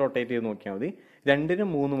ജസ്റ്റ് ഒന്ന് റൊട്ടേറ്റ് ചെയ്ത് നോക്കിയാൽ മതി. 2നും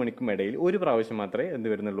 3 മണിക്കും ഇടയിൽ ഒരു പ്രാവശ്യം മാത്രമേ എന്ത്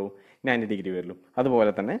വരുന്നുള്ളൂ? 90 ഡിഗ്രി വരുള്ളൂ.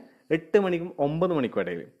 അതുപോലെ തന്നെ 8 മണിക്കും 9 മണിക്കും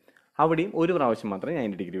ഇടയിൽ അവിടെയും ഒരു പ്രാവശ്യം മാത്രമേ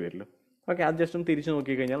 90 ഡിഗ്രി വരുള്ളൂ. ഓക്കെ, അത് ജസ്റ്റ് ഒന്ന് തിരിച്ചു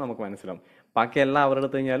നോക്കിക്കഴിഞ്ഞാൽ നമുക്ക് മനസ്സിലാവും. ബാക്കി എല്ലാ അവരുടെ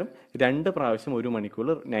എടുത്തു കഴിഞ്ഞാലും 2 പ്രാവശ്യം ഒരു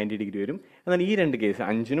മണിക്കൂറിൽ 90 ഡിഗ്രി വരും. എന്നാൽ ഈ 2 കേസ്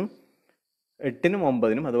 5നും 8നും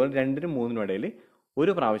 9നും അതുപോലെ 2നും 3നും ഇടയിൽ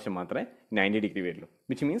ഒരു പ്രാവശ്യം മാത്രമേ 90 ഡിഗ്രി വരുള്ളൂ.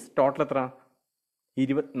 വിച്ച് മീൻസ് ടോട്ടൽ എത്ര?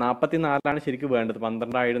 44 ശരിക്കും വേണ്ടത്.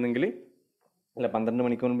 12 ആയിരുന്നെങ്കിൽ, അല്ല 12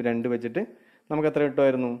 മണിക്കൂർ മുമ്പ് 2 വെച്ചിട്ട് നമുക്ക് എത്ര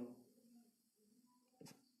കിട്ടുമായിരുന്നു?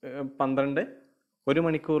 12 ഒരു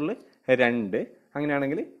മണിക്കൂറിൽ 2,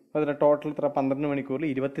 അങ്ങനെയാണെങ്കിൽ അതിന് ടോട്ടൽ എത്ര? 12 മണിക്കൂറിൽ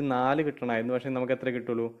 24 കിട്ടണമായിരുന്നു. പക്ഷേ നമുക്ക് എത്ര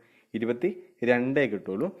കിട്ടുള്ളൂ? 22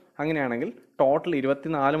 കിട്ടുള്ളൂ. അങ്ങനെയാണെങ്കിൽ ടോട്ടൽ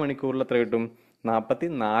 24 മണിക്കൂറിൽ എത്ര കിട്ടും?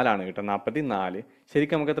 44 കിട്ടുക. 44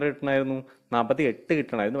 ശരിക്കും നമുക്ക് എത്ര കിട്ടണമായിരുന്നു? 48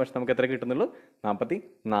 കിട്ടണമായിരുന്നു. പക്ഷെ നമുക്ക് എത്ര കിട്ടുന്നുള്ളൂ?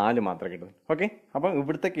 44 മാത്രമേ കിട്ടുള്ളൂ. ഓക്കെ, അപ്പം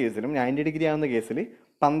ഇവിടുത്തെ കേസിലും 90 ഡിഗ്രി ആവുന്ന കേസിൽ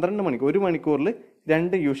 12 മണിക്കൂർ, ഒരു മണിക്കൂറിൽ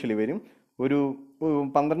 2 യൂഷ്വലി വരും. ഒരു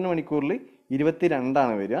 12 മണിക്കൂറിൽ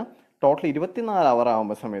 22 വരിക. ടോട്ടൽ 24 അവർ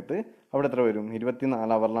ആകുമ്പോൾ സമയത്ത് അവിടെ എത്ര വരും?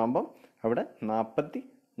 24 അവറിലാകുമ്പം അവിടെ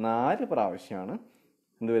 44 പ്രാവശ്യമാണ്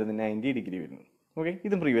എന്ത് വരുന്നത്? 90 ഡിഗ്രി വരുന്നത്. ഓക്കെ,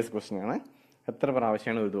 ഇത് പ്രീവിയസ് ക്വസ്റ്റ്യൻ ആണ്. എത്ര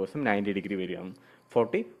പ്രാവശ്യമാണ് ഒരു ദിവസം 90 ഡിഗ്രി വരിക?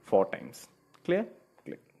 44 ടൈംസ്. ക്ലിയർ?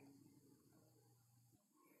 ക്ലിയർ.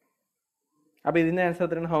 അപ്പോൾ ഇതിൻ്റെ ആൻസർ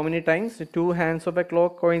എത്രയാണ്? How many times 2 hands of A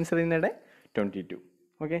clock coincide in A day? 22.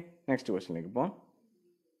 Okay, next ക്വസ്റ്റ്യനിലേക്ക് പോകാം.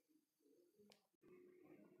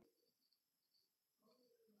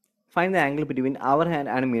 Find the angle between our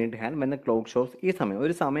hand and minute hand when the clock shows. ഈ സമയം,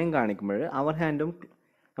 ഒരു സമയം കാണിക്കുമ്പോൾ അവർ ഹാൻഡും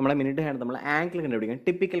നമ്മളെ മിനിറ്റ് ഹാൻഡ് നമ്മൾ ആംഗിൾ കണ്ടുപിടിക്കാൻ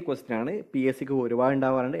ടിപ്പിക്കൽ ക്വസ്റ്റ്യൻ ആണ്. PSCക്ക് ഒരുപാട്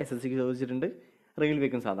ഉണ്ടാവാറുണ്ട്, SSCക്ക് ചോദിച്ചിട്ടുണ്ട്,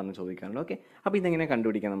 റെയിൽവേക്കും സാധാരണ ചോദിക്കാറുണ്ട്. ഓക്കെ, അപ്പോൾ ഇതെങ്ങനെ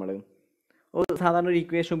കണ്ടുപിടിക്കാം? നമ്മൾ സാധാരണ ഒരു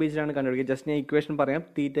ഇക്വേഷൻ ഉപയോഗിച്ചിട്ടാണ് കണ്ടുപിടിക്കുക. ജസ്റ്റ് ഞാൻ ഇക്വേഷൻ പറയാം.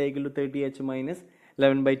 θ = 30h -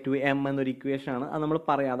 11/2 m എന്നൊരു ഇക്വേഷനാണ്. അത് നമ്മൾ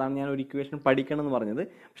പറയാം. അതാണ് ഞാൻ ഒരു ഇക്വേഷൻ പഠിക്കണം എന്ന് പറഞ്ഞത്.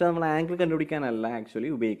 പക്ഷേ നമ്മൾ ആംഗിൾ കണ്ടുപിടിക്കാനല്ല ആക്ച്വലി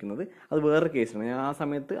ഉപയോഗിക്കുന്നത്. അത് വേറൊരു കേസാണ്. ഞാൻ ആ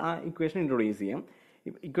സമയത്ത് ആ ഇക്വേഷൻ ഇൻട്രൊഡ്യൂസ് ചെയ്യാം.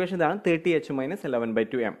 ഇക്വേഷൻ ഇതാണ് 30h -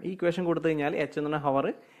 11/2 m. ഈ ഇക്വേഷൻ കൊടുത്തു കഴിഞ്ഞാൽ h എന്ന് പറഞ്ഞാൽ ഹവർ,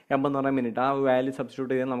 m എന്ന് പറഞ്ഞാൽ മിനിറ്റ്. ആ വാല്യൂ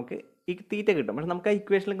സബ്സ്റ്റിറ്റ്യൂട്ട് ചെയ്താൽ നമുക്ക് ഈ തീറ്റ കിട്ടും. പക്ഷെ നമുക്ക് ആ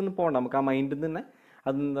ഇക്വേഷനിലേക്ക് ഒന്ന് പോകണ്ട. നമുക്ക് ആ മൈൻഡിൽ നിന്ന് തന്നെ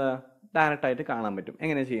അതെന്താ ഡയറക്റ്റായിട്ട് കാണാൻ പറ്റും.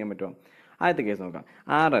 എങ്ങനെ ചെയ്യാൻ പറ്റുമോ? ആദ്യത്തെ കേസ് നോക്കാം.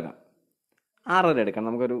 6:30 എടുക്കാം.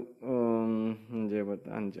 നമുക്കൊരു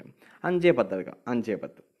 5:10 എടുക്കാം.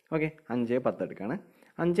 5:10. ഓക്കെ, 5:10 എടുക്കുകയാണ്.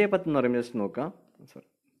 5:10 എന്ന് പറയുമ്പോൾ ജസ്റ്റ് നോക്കാം.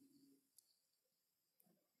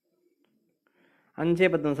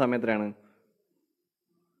 5:10 എന്ന സമയം എത്രയാണ്?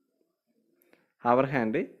 അവർ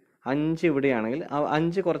ഹാൻഡ് 5 ഇവിടെയാണെങ്കിൽ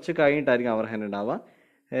 5 കുറച്ച് കഴിഞ്ഞിട്ടായിരിക്കും അവർ ഹാൻഡ് ഉണ്ടാവുക.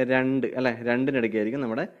 2 അല്ലേ, 2ന് എടുക്കുകയായിരിക്കും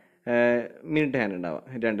നമ്മുടെ മിനിറ്റ് ഹാൻഡ് ഉണ്ടാവുക.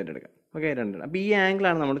 2ന് എടുക്കാം. ഓക്കെ, 2. അപ്പോൾ ഈ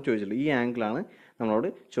ആംഗിളാണ് നമ്മൾ ചോദിച്ചിട്ടുള്ളത്. ഈ ആംഗിളാണ് നമ്മളോട്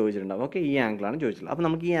ചോദിച്ചിട്ടുണ്ടാവും. ഓക്കെ, ഈ ആംഗിളാണ് ചോദിച്ചിട്ടുള്ളത്. അപ്പോൾ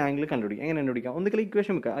നമുക്ക് ഈ ആംഗിൾ കണ്ടുപിടിക്കാം. എങ്ങനെ കണ്ടുപിടിക്കാം? ഒന്നുകിൽ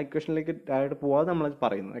ഇക്വേഷൻ വെക്കാം. ആ ഇക്വേഷനിലേക്ക് ഡയറക്റ്റ് പോവാതെ നമ്മൾ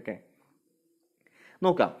പറയുന്നത്. ഓക്കെ,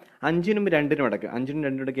 നോക്കാം. 5നും 2നും ഇടയ്ക്ക്, 5നും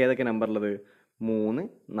 2നും ഇടയ്ക്ക് ഏതൊക്കെ നമ്പറുള്ളത്? 3,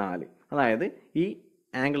 4. അതായത് ഈ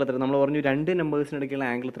ആംഗിൾ എത്ര? നമ്മൾ പറഞ്ഞു 2 നമ്പേഴ്സിനിടയ്ക്കുള്ള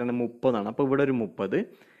ആംഗിൾ എത്രയാണ്? 30 ആണ്. അപ്പോൾ ഇവിടെ ഒരു 30,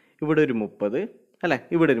 ഇവിടെ ഒരു 30 അല്ലേ,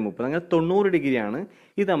 ഇവിടെ ഒരു 30. അങ്ങനെ 90 ഡിഗ്രിയാണ്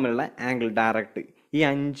ഇത് തമ്മിലുള്ള ആംഗിൾ ഡയറക്റ്റ്. ഈ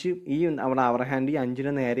 5 ഈ അവിടെ അവർ ഹാൻഡ് ഈ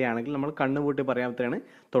 5ന് നേരെയാണെങ്കിൽ നമ്മൾ കണ്ണുപൂട്ടി പറയാത്തതാണ്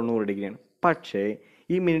 90 ഡിഗ്രിയാണ്. പക്ഷേ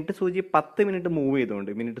ഈ മിനിറ്റ് സൂചി 10 മിനിറ്റ് മൂവ്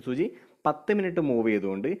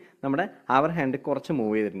ചെയ്തുകൊണ്ട് നമ്മുടെ അവർ ഹാൻഡ് കുറച്ച്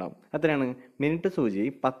മൂവ് ചെയ്തിട്ടുണ്ടാവും. എത്രയാണ്? മിനിറ്റ് സൂചി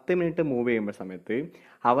 10 മിനിറ്റ് മൂവ് ചെയ്യുമ്പോൾ സമയത്ത്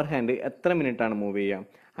അവർ ഹാൻഡ് എത്ര മിനിറ്റാണ് മൂവ്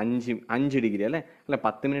ചെയ്യുക? 5 ഡിഗ്രി അല്ലേ.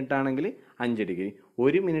 10 മിനിറ്റ് ആണെങ്കിൽ 5 ഡിഗ്രി,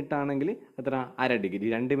 1 മിനിറ്റ് ആണെങ്കിൽ എത്ര? അര ഡിഗ്രി,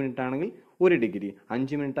 2 മിനിറ്റ് ആണെങ്കിൽ 1 ഡിഗ്രി,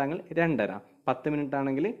 5 മിനിറ്റ് ആണെങ്കിൽ 2.5, 10 മിനിറ്റ്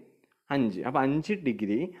ആണെങ്കിൽ 5. അപ്പോൾ 5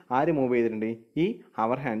 ഡിഗ്രി ആര് മൂവ് ചെയ്തിട്ടുണ്ട്? ഈ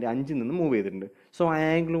അവർ ഹാൻഡ് 5ൽ നിന്ന് മൂവ് ചെയ്തിട്ടുണ്ട്. സോ ആ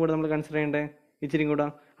ആംഗിളും കൂടെ നമ്മൾ കൺസിഡർ ചെയ്യേണ്ടേ ഇച്ചിരി കൂടെ.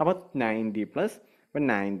 അപ്പോൾ 90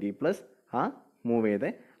 പ്ലസ് ആ മൂവ് ചെയ്ത്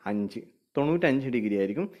 5 95 ഡിഗ്രി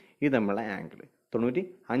ആയിരിക്കും ഇത് തമ്മിലുള്ള ആംഗിൾ.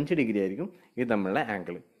 95 ഡിഗ്രി ആയിരിക്കും ഇത് തമ്മിലുള്ള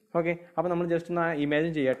ആംഗിൾ. ഓക്കെ, അപ്പോൾ നമ്മൾ ജസ്റ്റ് ഒന്ന്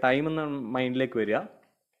ഇമാജിൻ ചെയ്യുക. ടൈം എന്ന മൈൻഡിലേക്ക് വരിക.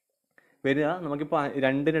 നമുക്കിപ്പോൾ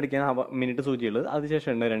 2-ന് അടിക്കാൻ മിനിറ്റ് സൂചിയുള്ളത്. അതിനുശേഷം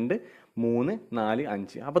ഉണ്ട് 2, 3, 4,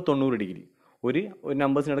 5. അപ്പോൾ 90 ഡിഗ്രി. ഒരു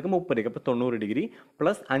നമ്പേഴ്സിനടക്കം 30 ഡിഗ്രി. അപ്പോൾ 90 ഡിഗ്രി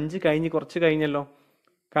പ്ലസ് 5 കഴിഞ്ഞ് കുറച്ച് കഴിഞ്ഞല്ലോ.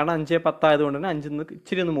 കാരണം 5-10 ആയതുകൊണ്ട് തന്നെ 5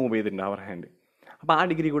 ഇച്ചിരി ഒന്ന് മൂവ് ചെയ്തിട്ടുണ്ട് അവർ ഹാൻഡ്. അപ്പോൾ ആ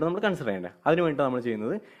ഡിഗ്രി കൂടെ നമ്മൾ കൺസിഡർ ചെയ്യേണ്ടത്. അതിന് വേണ്ടി നമ്മൾ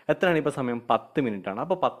ചെയ്യുന്നത് എത്രയാണ് ഇപ്പോൾ സമയം? 10 മിനിറ്റ് ആണ്.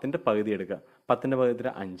 അപ്പോൾ 10ന്റെ പകുതി എടുക്കുക. 10ന്റെ പകുതി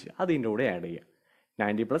 5. അത് ഇതിൻ്റെ കൂടെ ആഡ് ചെയ്യുക.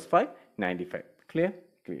 90 + 5 95. ക്ലിയർ.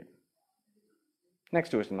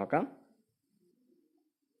 നെക്സ്റ്റ് ക്വസ്റ്റ്യൻ നോക്കാം.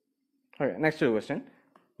 ഓക്കെ, നെക്സ്റ്റ് ക്വസ്റ്റ്യൻ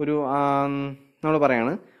ഒരു നമ്മൾ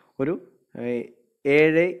പറയാണ് ഒരു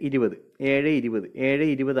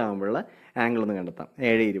 7:20 ആകുമ്പോഴുള്ള ആംഗിൾ ഒന്ന് കണ്ടെത്താം.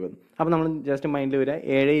 7:20. അപ്പോൾ നമ്മൾ ജസ്റ്റ് മൈൻഡിൽ വരിക.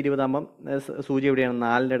 7:20 ആകുമ്പം സൂചി എവിടെയാണ്?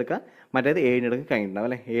 4-ൻ്റെ എടുക്കുക. മറ്റേത് 7-ൻ്റെ എടുക്കുക കഴിഞ്ഞിട്ടുണ്ടാവും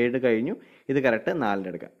അല്ലേ? 7 കഴിഞ്ഞു. ഇത് കറക്റ്റ്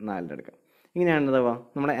 4-ൻ്റെ എടുക്കുക. ഇങ്ങനെയാണ് എന്താവുക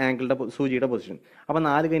നമ്മുടെ ആംഗിളിൻ്റെ സൂചിയുടെ പൊസിഷൻ. അപ്പോൾ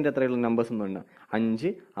 4 കഴിഞ്ഞിട്ട് എത്രയുള്ള നമ്പേഴ്സ് ഒന്നും ഉണ്ട്? 5,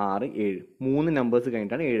 6, 7. 3 നമ്പേഴ്സ്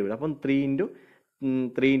കഴിഞ്ഞിട്ടാണ് 7 വരിക. അപ്പം 3 ×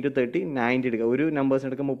 30 90 എടുക്കുക. ഒരു നമ്പേഴ്സിന്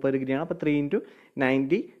എടുക്കുക 30 ഡിഗ്രിയാണ്. അപ്പോൾ 3 ×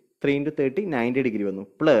 90 3 × 30 90 ഡിഗ്രി വന്നു.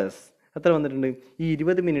 പ്ലസ് എത്ര വന്നിട്ടുണ്ട്? ഈ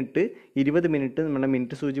 20 മിനിറ്റ് നമ്മുടെ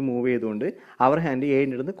മിനിറ്റ് സൂചി മൂവ് ചെയ്തുകൊണ്ട് അവർ ഹാൻഡ്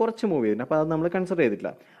 7-ൻ്റെ അടുത്ത് കുറച്ച് മൂവ് ചെയ്തിട്ടുണ്ട്. അപ്പോൾ അത് നമ്മൾ കൺസിഡർ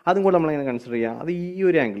ചെയ്തിട്ടില്ല. അതും കൂടെ നമ്മളെങ്ങനെ കൺസിഡർ ചെയ്യുക? അത് ഈ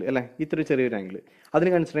ഒരു ആംഗിൾ അല്ലേ, ഇത്ര ചെറിയൊരു ആംഗിൾ. അതിന്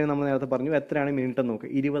കൺസിഡർ ചെയ്യുന്നത് നമ്മൾ നേരത്തെ പറഞ്ഞു എത്രയാണ് മിനിറ്റ് എന്ന് നോക്കുക.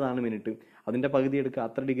 20 മിനിറ്റ്. അതിൻ്റെ പകുതി എടുക്കുക.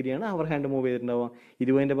 അത്ര ഡിഗ്രിയാണ് അവർ ഹാൻഡ് മൂവ് ചെയ്തിട്ടുണ്ടാവുക.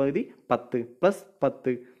 20ൻ്റെ പകുതി 10 +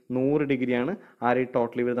 10 100 ഡിഗ്രിയാണ്.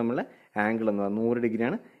 ടോട്ടൽ ഇവർ തമ്മിലുള്ള ആംഗിൾ എന്ന് പറയുന്നത് 100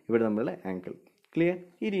 ഡിഗ്രിയാണ് ഇവർ തമ്മിലുള്ള ആംഗിൾ. ക്ലിയർ.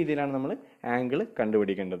 ഈ രീതിയിലാണ് നമ്മൾ ആംഗിൾ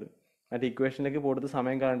കണ്ടുപിടിക്കേണ്ടത്. മറ്റേ ഇക്വേഷനിലേക്ക് കൊടുത്ത്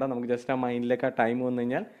സമയം കാണേണ്ട. നമുക്ക് ജസ്റ്റ് ആ മൈൻഡിലേക്ക് ആ ടൈം വന്നു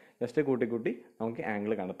കഴിഞ്ഞാൽ ജസ്റ്റ് കൂട്ടി നമുക്ക്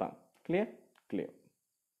ആംഗിൾ കണ്ടെത്താം. ക്ലിയർ.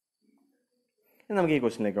 നമുക്ക് ഈ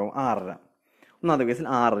ക്വസ്റ്റ്യനിലേക്ക് പോകും. 6:30. ഒന്നാമത്തെ കേസിൽ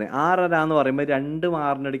 6:30 എന്ന് പറയുമ്പോൾ 2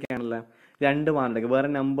 മാറിന് അടിക്കാനല്ല. 2 മാറിന് അടിക്കുക. വേറെ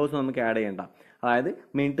നമ്പേഴ്സ് നമുക്ക് ആഡ് ചെയ്യേണ്ട. അതായത്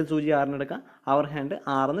മിനിറ്റ് സൂചി 6-ന് എടുക്കാം. അവർ ഹാൻഡ്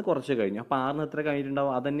 6-ന് കുറച്ച് കഴിഞ്ഞു. അപ്പോൾ 6-ന് എത്ര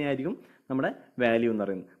കഴിഞ്ഞിട്ടുണ്ടാവും? അത് തന്നെയായിരിക്കും നമ്മുടെ വാല്യൂ എന്ന്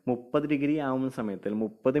പറയുന്നത്. 30 ഡിഗ്രി ആവുന്ന സമയത്ത്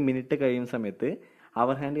 30 മിനിറ്റ് കഴിയുന്ന സമയത്ത്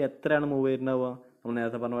അവർ ഹാൻഡ് എത്രയാണ് മൂവ് ചെയ്തിട്ടുണ്ടാവുക? നമ്മൾ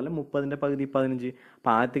നേരത്തെ പറഞ്ഞ പോലെ 30ന്റെ പകുതി 15.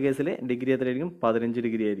 അപ്പോൾ ആദ്യത്തെ കേസിൽ ഡിഗ്രി എത്രയായിരിക്കും? 15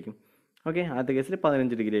 ഡിഗ്രി ആയിരിക്കും. ഓക്കെ, ആദ്യത്തെ കേസിൽ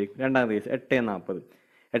 15 ഡിഗ്രി ആയിരിക്കും. രണ്ടാമത്തെ കേസ് 8:40.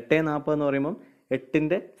 8:40 എന്ന് പറയുമ്പോൾ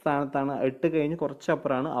 8ന്റെ സ്ഥാനത്താണ്. 8 കഴിഞ്ഞ്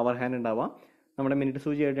കുറച്ചപ്പുറമാണ് അവർ ഹാൻഡ് ഉണ്ടാവുക. നമ്മുടെ മിനിറ്റ്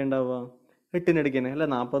സൂചി ആയിട്ട് ഉണ്ടാവുക 8-ന് അടിക്കുന്നത് അല്ല.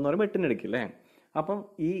 40 എന്ന് പറയുമ്പോൾ 8-ന് അടിക്കില്ലേ? അപ്പം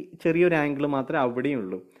ഈ ചെറിയൊരു ആംഗിൾ മാത്രമേ അവിടെയും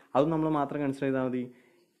ഉള്ളൂ. അത് നമ്മൾ മാത്രം കൺസിഡർ ചെയ്താൽ മതി.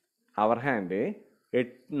 അവർ ഹാൻഡ്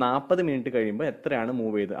 40 മിനിറ്റ് കഴിയുമ്പോൾ എത്രയാണ്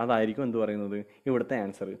മൂവ് ചെയ്ത് അതായിരിക്കും എന്ത് പറയുന്നത് ഇവിടുത്തെ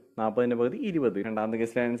ആൻസർ. 40ന്റെ പകുതി 20. രണ്ടാമത്തെ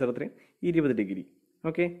കേസിലെ ആൻസർ എത്രയും 20 ഡിഗ്രി.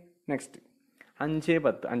 ഓക്കെ, നെക്സ്റ്റ്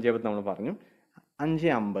 5:10 നമ്മൾ പറഞ്ഞു.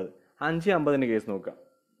 5:50 കേസ് നോക്കുക.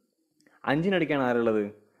 5-ന് അടിക്കാണ് ആരുള്ളത്?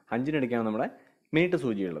 5-ന് അടിക്കാണ് നമ്മുടെ മിനിറ്റ്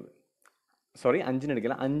സൂചിയുള്ളത്. 5-ന്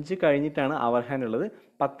അടിക്കില്ല. 5 കഴിഞ്ഞിട്ടാണ് അവർ ഹാൻഡ് ഉള്ളത്.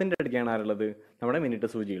 10-ന്റെ അടിക്കാണ് ആരുള്ളത്? നമ്മുടെ മിനിറ്റ്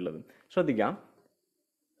സൂചിയുള്ളത്. ശ്രദ്ധിക്കാം.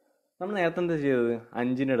 നമ്മൾ നേരത്തെ എന്താ ചെയ്തത്?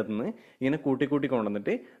 5-ൻ്റെ അടുത്തുനിന്ന് ഇങ്ങനെ കൂട്ടി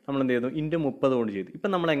കൊണ്ടുവന്നിട്ട് നമ്മൾ എന്ത് ചെയ്തു? × 30 കൊണ്ട് ചെയ്തു. ഇപ്പം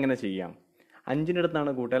നമ്മൾ എങ്ങനെ ചെയ്യാം? 5-ൻ്റെ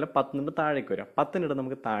അടുത്താണ് കൂട്ടിയാൽ 10-ൻ്റെ താഴേക്ക് വരാം. 10-ൻ്റെ അടുത്ത്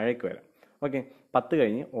നമുക്ക് താഴേക്ക് വരാം. ഓക്കെ, 10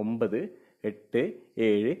 കഴിഞ്ഞ് 9, 8,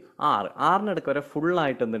 7, 6. 6-ൻ്റെ അടുക്ക് വരെ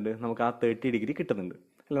ഫുള്ളായിട്ട് എന്തുണ്ട്? നമുക്ക് ആ 30 ഡിഗ്രി കിട്ടുന്നുണ്ട്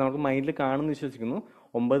അല്ല. നമുക്ക് മൈൻഡിൽ കാണുമെന്ന് വിശ്വസിക്കുന്നു.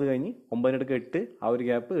 9 കഴിഞ്ഞ് 9-ൻ്റെ അടുക്ക് 8, ആ ഒരു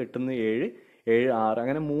ഗ്യാപ്പ് 8-ന്ന് 7, 7, 6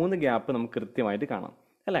 അങ്ങനെ 3 ഗ്യാപ്പ് നമുക്ക് കൃത്യമായിട്ട് കാണാം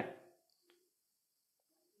അല്ലേ?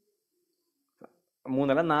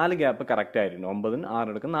 3 4 ഗ്യാപ്പ് കറക്റ്റ് ആയിരുന്നു. 9-നും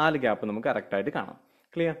 6-നും എടുക്കും 4 ഗ്യാപ്പ് നമുക്ക് കറക്റ്റായിട്ട് കാണാം.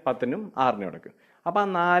 ക്ലിയർ. 10-നും 6-നും എടുക്കും. അപ്പോൾ ആ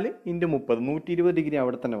 4 × 30 120 ഡിഗ്രി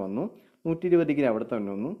അവിടെ തന്നെ വന്നു. 120 ഡിഗ്രി അവിടെ തന്നെ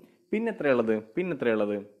വന്നു. പിന്നെ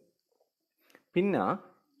എത്രയുള്ളത്? പിന്നെ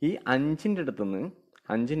ഈ 5-ൻ്റെ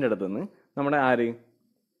അടുത്തുനിന്ന് നമ്മുടെ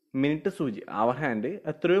മിനിറ്റ് സൂചി അവർ ഹാൻഡ്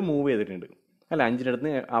എത്രയോ മൂവ് ചെയ്തിട്ടുണ്ട് അല്ല. 5-ൻ്റെ അടുത്ത്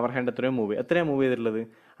അവർ ഹാൻഡ് എത്രയാണ് മൂവ് ചെയ്തിട്ടുള്ളത്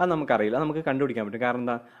അത് നമുക്കറിയില്ല. നമുക്ക് കണ്ടുപിടിക്കാൻ പറ്റും. കാരണം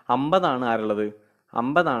എന്താ? 50 ആരുള്ളത്?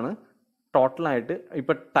 50 ടോട്ടലായിട്ട്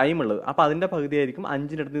ഇപ്പം ടൈം ഉള്ളത്. അപ്പോൾ അതിൻ്റെ പകുതി ആയിരിക്കും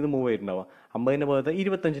 5-ൻ്റെ അടുത്ത് ഇത് മൂവ് ചെയ്തിട്ടുണ്ടാവുക. 50-ൻ്റെ പകുതി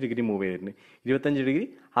 25 ഡിഗ്രി മൂവ് ചെയ്തിട്ടുണ്ട്. 25 ഡിഗ്രി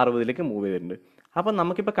 60-ലേക്ക് മൂവ് ചെയ്തിട്ടുണ്ട്. അപ്പം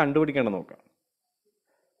നമുക്കിപ്പോൾ കണ്ടുപിടിക്കേണ്ടത് നോക്കാം.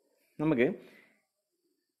 നമുക്ക്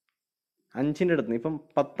 5-ൻ്റെ അടുത്ത് ഇപ്പം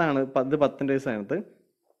 10 ഇത് 10-ൻ്റെ സ്ഥാനത്ത്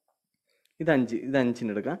ഇത്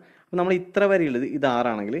 5-ൻ്റെ എടുക്കാം. അപ്പം നമ്മൾ ഇത്ര വരെയുള്ളത് ഇത് 6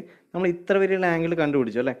 ആണെങ്കിൽ നമ്മൾ ഇത്ര വരെയുള്ള ആംഗിൾ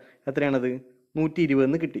കണ്ടുപിടിച്ചു അല്ലേ? എത്രയാണത്?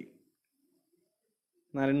 120 കിട്ടി.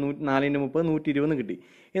 4 × 30 120 കിട്ടി.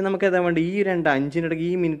 ഇനി നമുക്ക് ഏതാ വേണ്ടി? ഈ 5-ൻ്റെ ഇടയ്ക്ക്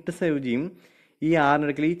ഈ മിനിറ്റ് സൂചിയും ഈ 6-ൻ്റെ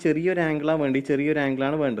ഇടയ്ക്ക് ഈ ചെറിയൊരു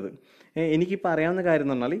ആംഗിളാണ് വേണ്ടത്. എനിക്കിപ്പോൾ അറിയാവുന്ന കാര്യം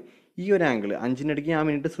എന്ന് പറഞ്ഞാൽ ഈ ഒരു ആംഗിൾ 5-ൻ്റെ ഇടയ്ക്ക് ആ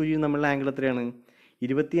മിനിറ്റ് സൂചി നമ്മളുടെ ആംഗിൾ എത്രയാണ്?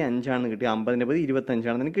 25 കിട്ടി. 50-ൻ്റെ പകുതി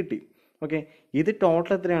 25 കിട്ടി. ഓക്കെ, ഇത്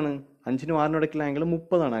ടോട്ടൽ എത്രയാണ്? 5-നും 6-നും ഇടയ്ക്കുള്ള ആംഗിൾ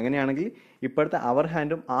 30. അങ്ങനെയാണെങ്കിൽ ഇപ്പോഴത്തെ അവർ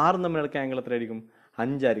ഹാൻഡും 6-നും തമ്മിലുള്ള ആംഗിൾ എത്രയായിരിക്കും?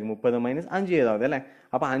 5 ആയിരിക്കും. 30 - 5 ചെയ്താൽ മതി അല്ലേ?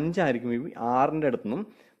 അപ്പോൾ 5 ആയിരിക്കും ഈ 6-ൻ്റെ അടുത്തുനിന്നും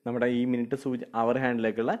നമ്മുടെ ഈ മിനിറ്റ് സൂചി അവർ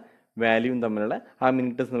ഹാൻഡിലേക്കുള്ള വാല്യൂവും തമ്മിലുള്ള ആ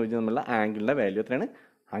മിനിറ്റ് സംബന്ധിച്ച് തമ്മിലുള്ള ആംഗിളിൻ്റെ വാല്യൂ എത്രയാണ്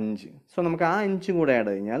 5. സോ നമുക്ക് ആ 5 കൂടെ ആഡ്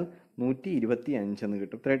കഴിഞ്ഞാൽ 125 എന്ന്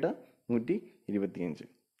കിട്ടും. എത്രയായിട്ട് 125.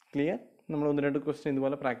 ക്ലിയർ? നമ്മൾ 1-2 ക്വസ്റ്റ്യൻ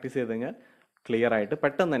ഇതുപോലെ പ്രാക്ടീസ് ചെയ്ത് കഴിഞ്ഞാൽ ക്ലിയർ ആയിട്ട്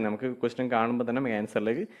പെട്ടെന്ന് തന്നെ നമുക്ക് ക്വസ്റ്റ്യൻ കാണുമ്പോൾ തന്നെ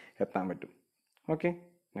ആൻസറിലേക്ക് എത്താൻ പറ്റും. ഓക്കെ,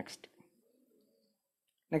 നെക്സ്റ്റ്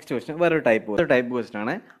ക്വസ്റ്റ്യൻ വേറൊരു ടൈപ്പ് ക്വസ്റ്റ്യൻ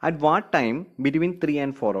ആണ്. At what time between 3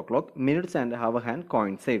 and 4 o'clock minutes and our hand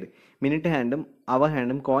coincide. Minute ഹാൻഡും our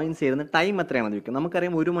ഹാൻഡും coincide ചെയ്യുന്ന ടൈം എത്രയാണെന്ന് ചോദിക്കുക.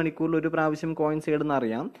 നമുക്കറിയാം 1 മണിക്കൂറിൽ ഒരു പ്രാവശ്യം കോയിൻസൈഡ് എന്ന്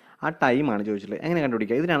അറിയാം. ആ ടൈമാണ് ചോദിച്ചിട്ടുള്ളത്. എങ്ങനെ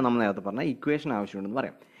കണ്ടുപിടിക്കുക? ഇതിനാണ് നമ്മൾ നേരത്തെ പറഞ്ഞ ഇക്വേഷൻ ആവശ്യമുണ്ടെന്ന്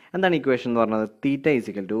പറയാം. എന്താണ് ഇക്വേഷൻ എന്ന് പറഞ്ഞത്? തീറ്റ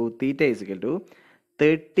is equal to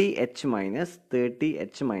 30h minus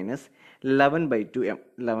 11/2 m.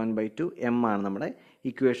 11/2 m ആണ് നമ്മുടെ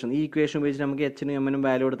ഇക്വേഷൻ. ഈ ഇക്വേഷൻ ഉപയോഗിച്ച് നമുക്ക് എച്ചിനും എമ്മിനും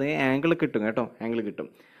വാല്യൂ കൊടുത്താൽ ആംഗിൾ കിട്ടും കേട്ടോ. ആംഗിൾ കിട്ടും.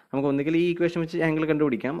 നമുക്ക് ഒന്നുകിൽ ഈ ഇക്വേഷൻ വെച്ച് ആംഗിൾ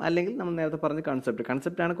കണ്ടുപിടിക്കാം, അല്ലെങ്കിൽ നമ്മൾ നേരത്തെ പറഞ്ഞ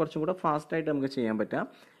കൺസെപ്റ്റാണ് കുറച്ചും കൂടെ ഫാസ്റ്റായിട്ട് നമുക്ക് ചെയ്യാൻ പറ്റുക.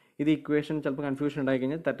 ഇത് ഇക്വേഷൻ ചിലപ്പോൾ കൺഫ്യൂഷൻ ഉണ്ടായി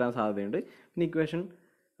കഴിഞ്ഞാൽ തെറ്റാൻ സാധ്യതയുണ്ട്. പിന്നെ ഇക്വേഷൻ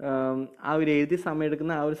ആ ഒരു എഴുതി സമയം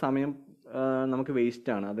എടുക്കുന്ന ആ ഒരു സമയം നമുക്ക്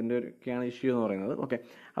വേസ്റ്റാണ്. അതിൻ്റെ ഒക്കെയാണ് ഇഷ്യൂ എന്ന് പറയുന്നത്. ഓക്കെ,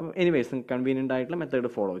 അപ്പം എനിവേസ് കൺവീനിയൻ്റ് ആയിട്ടുള്ള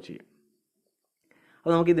മെത്തേഡ് ഫോളോ ചെയ്യും.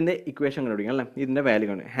 അപ്പോൾ നമുക്ക് ഇതിൻ്റെ ഇക്വേഷൻ കണ്ടുപിടിക്കാം അല്ലേ? ഇതിൻ്റെ വാല്യൂ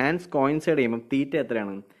കണ്ടു. ഹാൻഡ്സ് കോയിൻസൈഡ് ചെയ്യുമ്പോൾ തീറ്റ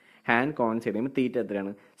എത്രയാണ്? ഹാൻഡ് കോയിൻസൈഡ് ചെയ്യുമ്പോൾ തീറ്റ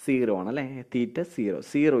എത്രയാണ്? 0 ആണ് അല്ലേ? തീറ്റ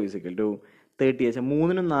 0 ഈസിക്കൽ ടു 30h.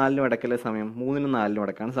 3-നും 4-നും ഇടയ്ക്കല്ലേ സമയം? 3-നും 4-നും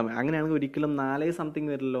ഇടയ്ക്കാണ് സമയം. അങ്ങനെയാണെങ്കിൽ ഒരിക്കലും 4 സംതിങ്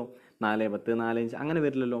വരില്ലല്ലോ. 4:10, 4:05 അങ്ങനെ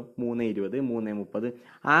വരില്ലല്ലോ. 3:20, 3:30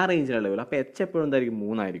 ആ റേഞ്ചിലുള്ള ലെവൽ. അപ്പോൾ എച്ച് എപ്പോഴും എന്തായിരിക്കും?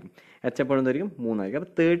 3 ആയിരിക്കും. അപ്പോൾ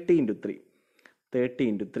 30 ×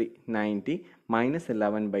 3 90 മൈനസ്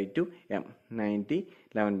 11/2 m. 90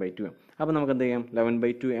 11/2 m. അപ്പോൾ നമുക്ക് എന്ത് ചെയ്യാം?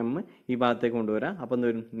 11/2 m ഈ ഭാഗത്തേക്ക് കൊണ്ടുവരാം. അപ്പോൾ എന്ത്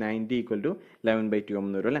വരും? 90 = 11/2 m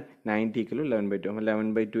എന്ന് വരും അല്ലേ? 90 = 11/2 m.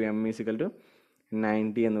 11/2 m =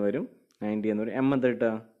 90 എന്ന് വരും. m എന്താ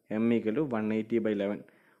കിട്ടുക? m = 180/11.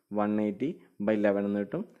 180/11 എന്ന്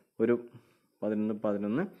കിട്ടും. ഒരു 11 ബാക്കി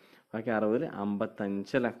 60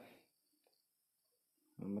 55 അല്ലേ?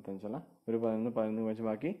 55 അല്ല, ഒരു 11 വെച്ച്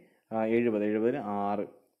ബാക്കി 70 6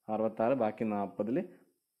 66 ബാക്കി 40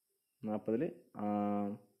 16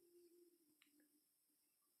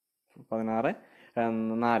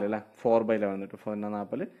 4 അല്ലേ? 4/11 കിട്ടും.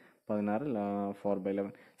 40 16 4/11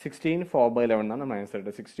 16 4/11 എന്നാണ് നമ്മൾ ആൻസർ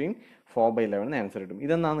കിട്ടും. 16 4/11 ആൻസർ കിട്ടും.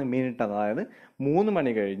 ഇതെന്നാണ് മിനിറ്റ്. അതായത് 3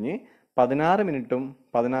 മണി കഴിഞ്ഞ് 16 മിനിറ്റും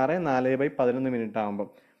 16 4/11 മിനിറ്റ് ആകുമ്പം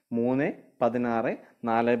 3 16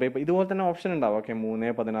 4/11 ഇതുപോലെ തന്നെ ഓപ്ഷൻ ഉണ്ടാവും. ഓക്കെ, 3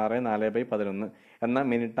 16 4/11 എന്ന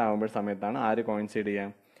മിനിറ്റ് ആകുമ്പോൾ സമയത്താണ് ആര് കോയിൻസൈഡ്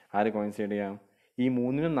ചെയ്യാം? ഈ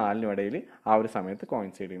 3-നും 4-നും ഇടയിൽ ആ ഒരു സമയത്ത്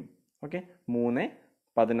കോയിൻസൈഡ് ചെയ്യും. ഓക്കെ, 3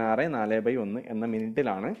 16 4/1 എന്ന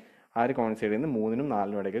മിനിറ്റിലാണ് ആര് കോയിൻസൈഡ് ചെയ്യുന്നത്? 3-നും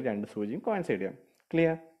 4-നും ഇടയിൽ രണ്ട് സൂചിയും കോയിൻസൈഡ് ചെയ്യാം.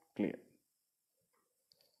 Clear?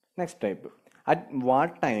 Next type. At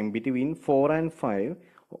what time between 4 and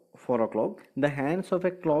 4 o'clock the hands of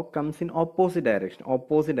a clock comes in opposite direction.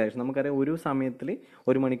 നമുക്കറിയാം ഒരു സമയത്തിൽ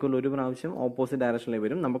 1 മണിക്കൂറിൽ ഒരു പ്രാവശ്യം ഓപ്പോസിറ്റ് ഡയറക്ഷനിൽ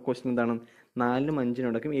വരും. നമുക്ക് ക്വസ്റ്റ്യൻ എന്താണ്? 4-നും 5-നും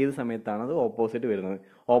ഇടയ്ക്കും ഏത് സമയത്താണ് അത് ഓപ്പോസിറ്റ് വരുന്നത്?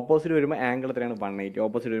 ഓപ്പോസിറ്റ് വരുമ്പോൾ ആംഗിൾ എത്രയാണ്? 180.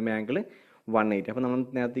 ഓപ്പോസിറ്റ് വരുമ്പോൾ ആംഗിൾ 180. അപ്പോൾ നമ്മൾ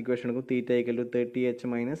നേരത്തെ ഇക്വേഷൻ എടുക്കും. തീറ്റ = 30h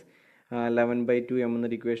മൈനസ് 11/2 m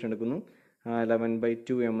എന്നൊരു ഇക്വേഷൻ എടുക്കുന്നു.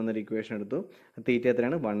 11/2 m എന്നൊരു ഇക്വേഷൻ എടുത്തു. തീറ്റ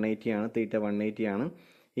എത്രയാണ്? 180 ആണ്. തീറ്റ 180 ആണ്.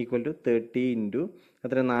 ഈക്വൽ ടു 30 ഇൻറ്റു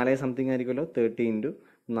എത്ര? 4 സംതിങ് ആയിരിക്കുമല്ലോ. 30 ഇൻറ്റു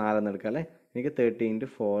 4 എന്ന് എടുക്കാം അല്ലേ? എനിക്ക് 30 ×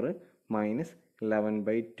 4 മൈനസ്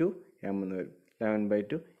 11/2 m എന്ന് വരും.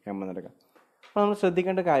 11/2 m എന്ന് എടുക്കാം. അപ്പോൾ നമ്മൾ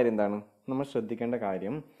ശ്രദ്ധിക്കേണ്ട കാര്യം എന്താണ്?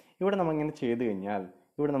 ഇവിടെ നമ്മളിങ്ങനെ ചെയ്ത് കഴിഞ്ഞാൽ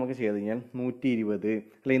 120 അല്ലെങ്കിൽ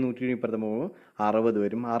 120 ഇപ്പുറത്ത് പോകുമ്പോൾ 60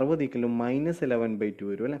 വരും. 60 = -11/2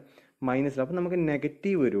 വരും അല്ലേ? അപ്പോൾ നമുക്ക്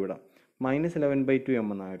നെഗറ്റീവ് വരും ഇവിടെ. -11/2 m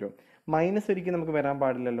എന്നാണ് വരും. മൈനസ് ഒരിക്കലും നമുക്ക് വരാൻ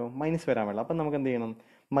പാടില്ലല്ലോ. മൈനസ് വരാൻ പാടില്ല. അപ്പം നമുക്ക് എന്ത് ചെയ്യണം?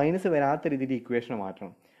 മൈനസ് വരാത്ത രീതിയിൽ ഇക്വേഷൻ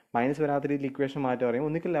മാറ്റണം. പറയുമ്പോൾ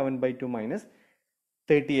ഒന്നിക്കൽ 11/2 മൈനസ്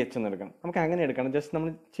 30h എന്ന് എടുക്കണം. നമുക്ക് അങ്ങനെ എടുക്കണം. ജസ്റ്റ് നമ്മൾ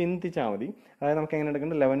ചിന്തിച്ചാൽ മതി. അതായത് നമുക്ക് എങ്ങനെ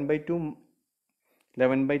എടുക്കണം? 11/2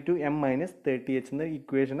 m മൈനസ് 30h എന്ന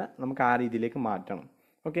ഇക്വേഷനെ നമുക്ക് ആ രീതിയിലേക്ക് മാറ്റണം.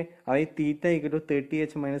 ഓക്കെ, അതായത് തീറ്റ =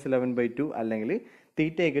 30h മൈനസ് 11/2 അല്ലെങ്കിൽ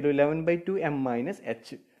തീറ്റ = 11/2 m മൈനസ്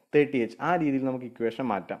 30h. ആ രീതിയിൽ നമുക്ക് ഇക്വേഷൻ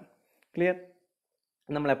മാറ്റാം. ക്ലിയർ?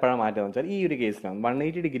 നമ്മൾ എപ്പോഴാണ് മാറ്റുക വെച്ചാൽ ഈ ഒരു കേസിലാണ്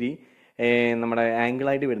 180 ഡിഗ്രി നമ്മുടെ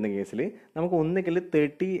ആംഗിളായിട്ട് വരുന്ന കേസിൽ നമുക്ക് ഒന്നുകിൽ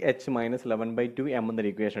 30h മൈനസ് 11/2 m എന്നൊരു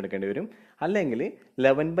ഇക്വേഷൻ എടുക്കേണ്ടി വരും, അല്ലെങ്കിൽ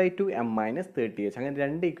 11/2 m മൈനസ് 30h. അങ്ങനെ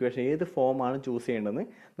രണ്ട് ഇക്വേഷൻ ഏത് ഫോമാണ് ചൂസ് ചെയ്യേണ്ടതെന്ന്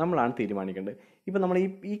നമ്മളാണ് തീരുമാനിക്കേണ്ടത്. ഇപ്പം നമ്മൾ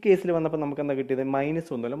ഈ കേസിൽ വന്നപ്പോൾ നമുക്ക് എന്താ കിട്ടിയത്?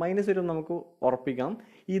 -1 മൈനസ് വരും. നമുക്ക് ഉറപ്പിക്കാം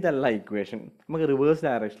ഇതല്ല ഇക്വേഷൻ. നമുക്ക് റിവേഴ്സ്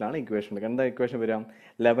ഡയറക്ഷനിലാണ് ഇക്വേഷൻ എടുക്കുക. എന്താ ഇക്വേഷൻ വരിക?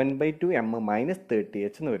 11/2 m മൈനസ്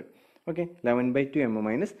 30h എന്ന് വരും. ഓക്കെ, 11/2 m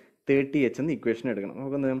മൈനസ് 30h എന്ന ഇക്വേഷൻ എടുക്കണം.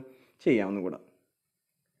 നമുക്കൊന്ന് ചെയ്യാവുന്ന കൂടെ.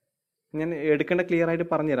 ഞാൻ എടുക്കേണ്ട ക്ലിയർ ആയിട്ട്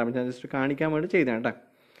പറഞ്ഞു തരാം. ഞാൻ ജസ്റ്റ് കാണിക്കാൻ വേണ്ടി ചെയ്തതാണ് കേട്ടോ.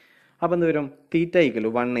 അപ്പോൾ എന്ത് വരും? തീറ്റ =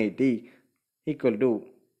 180 =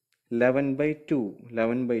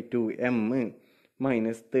 11/2 m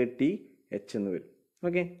മൈനസ് 30h എന്ന് വരും.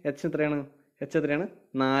 ഓക്കെ, എച്ച് എത്രയാണ്?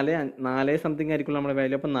 4 സംതിങ് ആയിരിക്കും നമ്മുടെ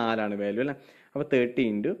വാല്യൂ. അപ്പോൾ 4 വാല്യൂ അല്ലേ. അപ്പോൾ 30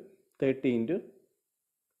 ഇൻറ്റു 4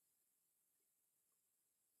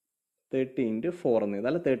 എന്ന്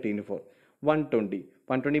അല്ല 30 ഇൻറ്റു 4 120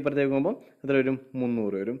 ഇപ്പുറത്തേക്ക് പോകുമ്പോൾ എത്ര വരും?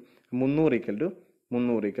 300 വരും. 300 ഈക്വൽ ടു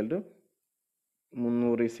 11/2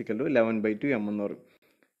 എം എന്ന് പറയും.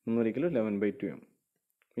 300 equal to 11/2 M,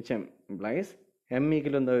 which implies M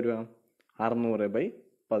equal എന്താ വരിക?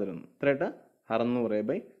 600/11. എത്ര ഇട്ടാ?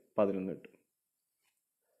 600/11 കിട്ടും.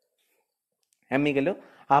 എം ഈക്വൽ ടു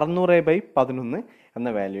 600/11 എന്ന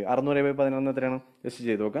വാല്യൂ. 600/11 എത്രയാണ്? ജസ്റ്റ്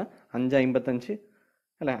ചെയ്ത് നോക്കാം. 555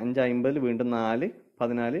 അല്ല, 550 വീണ്ടും 4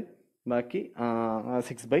 14 ബാക്കി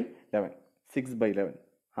 6/11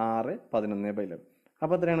 6/11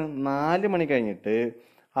 അപ്പോൾ എത്രയാണ്? 4 മണി കഴിഞ്ഞിട്ട്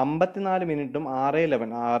 54 മിനിറ്റും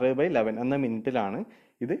 6/11 എന്ന മിനിറ്റിലാണ്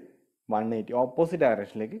ഇത് 180 ഓപ്പോസിറ്റ്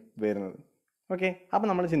ഡയറക്ഷനിലേക്ക് വരുന്നത്. ഓക്കെ, അപ്പോൾ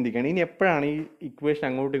നമ്മൾ ചിന്തിക്കുകയാണ് ഇനി എപ്പോഴാണ് ഈ ഇക്വേഷൻ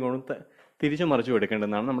അങ്ങോട്ടും ഇങ്ങോട്ടും തിരിച്ചു മറിച്ചു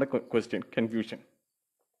എടുക്കേണ്ടതെന്നാണ് നമ്മുടെ ക്വസ്റ്റ്യൻ. കൺഫ്യൂഷൻ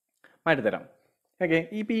മാറ്റിത്തരാം. ഓക്കെ,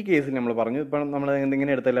 ഇപ്പോൾ ഈ കേസിൽ നമ്മൾ പറഞ്ഞു, ഇപ്പം നമ്മൾ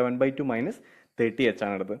എന്തെങ്കിലും എടുത്ത 11/2 മൈനസ് 30h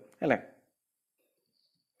ആണ് എടുത്തത് അല്ലേ.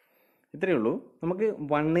 ഇത്രയേ ഉള്ളൂ. നമുക്ക്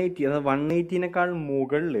 180 അതായത് 180നേക്കാൾ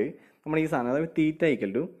മുകളിൽ നമ്മൾ ഈ സാധനം, അതായത് തീറ്റ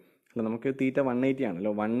ഈക്വൽ ടു അല്ല, നമുക്ക് തീറ്റ 180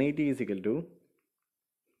 ആണല്ലോ. 180 is equal to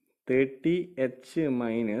 30h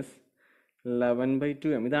minus 11/2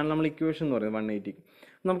 M. ഇതാണ് നമ്മൾ ഇക്വേഷൻ എന്ന് പറയുന്നത് 180.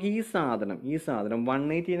 നമുക്ക് ഈ സാധനം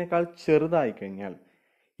 180നേക്കാൾ ചെറുതായി കഴിഞ്ഞാൽ,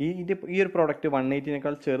 ഈ ഒരു പ്രോഡക്റ്റ്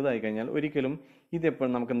 180നേക്കാൾ ചെറുതായി കഴിഞ്ഞാൽ ഒരിക്കലും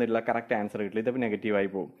ഇതെപ്പോഴും നമുക്ക് എന്തില്ല കറക്റ്റ് ആൻസർ കിട്ടില്ല, ഇതിപ്പോൾ നെഗറ്റീവായി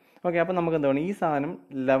പോകും. ഓക്കെ, അപ്പോൾ നമുക്ക് എന്താണ് ഈ സാധനം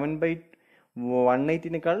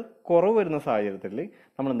 180നേക്കാൾ കുറവ് വരുന്ന സാഹചര്യത്തിൽ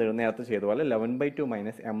നമ്മൾ എന്ത് നേരത്തെ ചെയ്ത പോലെ 11/2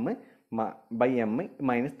 minus M by M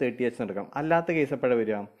minus 30h എടുക്കാം. അല്ലാത്ത കേസ് എപ്പോഴാണ്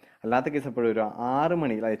വരിക? 6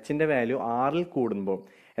 മണി എച്ചിൻ്റെ വാല്യൂ 6ൽ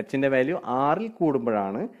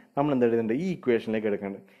കൂടുമ്പോഴാണ് നമ്മൾ എന്ത് എഴുതേണ്ടത്? ഈ ഇക്വേഷനിലേക്ക്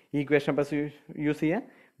എടുക്കേണ്ടത്. ഈ ഇക്വേഷൻ അപ്പോൾ യൂസ് ചെയ്യുക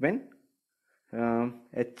when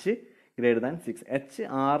H greater than 6. H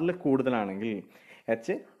 6ൽ കൂടുതലാണെങ്കിൽ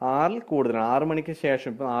 6 മണിക്ക് ശേഷം,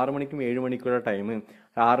 ഇപ്പോൾ 6 മണിക്കും 7 മണിക്കുള്ള ടൈം,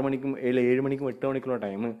 6 മണിക്കും 7 മണിക്കും 8 മണിക്കുള്ള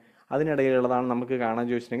ടൈം, അതിനിടയിലുള്ളതാണ് നമുക്ക് കാണാൻ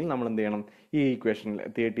ചോദിച്ചിട്ടുണ്ടെങ്കിൽ നമ്മൾ എന്ത് ചെയ്യണം? ഈ ഇക്വേഷനിൽ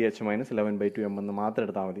 30h മൈനസ് 11/2 എം എന്ന് മാത്രം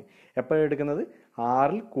എടുത്താൽ മതി. എപ്പോഴും എടുക്കുന്നത്?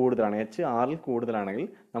 6ൽ കൂടുതലാണ്. എച്ച് 6ൽ കൂടുതലാണെങ്കിൽ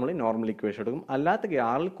നമ്മൾ നോർമൽ ഇക്വേഷൻ എടുക്കും. അല്ലാത്ത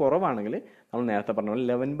 6ൽ കുറവാണെങ്കിൽ നമ്മൾ നേരത്തെ പറഞ്ഞ പോലെ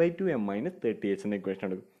 11/2 എം മൈനസ് 30h എന്ന ഇക്വേഷൻ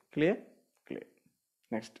എടുക്കും. Clear?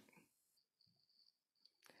 Next.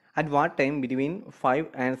 At what time between 5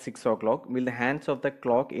 and 6 o'clock will the hands of the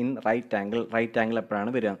clock in right angle എപ്പോഴാണ്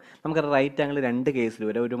വരിക? നമുക്ക് റൈറ്റ് ആംഗിൾ 2 കേസിൽ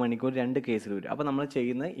വരിക, 1 മണിക്കൂർ 2 കേസിൽ വരും. അപ്പോൾ നമ്മൾ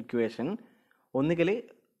ചെയ്യുന്ന ഇക്വേഷൻ ഒന്നുകിൽ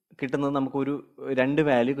കിട്ടുന്നത് നമുക്കൊരു 2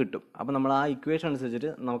 വാല്യൂ കിട്ടും. അപ്പോൾ നമ്മൾ ആ ഇക്വേഷൻ അനുസരിച്ചിട്ട്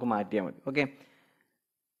നമുക്ക് മാറ്റിയാൽ മതി. ഓക്കെ,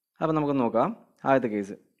 അപ്പോൾ നമുക്ക് നോക്കാം. ആദ്യത്തെ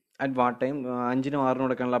കേസ് അറ്റ് വാട്ട് ടൈം 5നും 6നും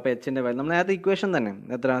കൊടുക്കാനുള്ള. അപ്പോൾ എച്ചിൻ്റെ വാല്യൂ നമ്മൾ നേരത്തെ ഇക്വേഷൻ തന്നെ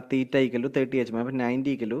എത്ര? Theta equal to 30h. അപ്പോൾ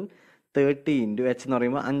 90 ഈക്വൽ ടു 30 ഇൻറ്റു എച്ച് എന്ന്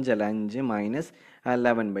പറയുമ്പോൾ 5 മൈനസ്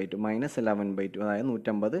 11/2 അതായത്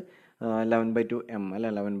 150 11/2 എം അല്ല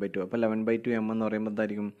 11/2. അപ്പോൾ 11/2 എം എന്ന് പറയുമ്പോൾ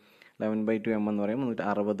എന്തായിരിക്കും? 11/2 എം എന്ന് പറയുമ്പോൾ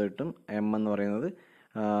 160 കിട്ടും. എം എന്ന് പറയുന്നത്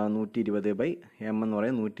 120 എം എന്ന്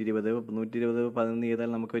പറയുന്നത് 120 11 ചെയ്താൽ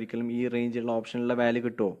നമുക്ക് ഒരിക്കലും ഈ റേഞ്ചിലുള്ള ഓപ്ഷനിലുള്ള വാല്യൂ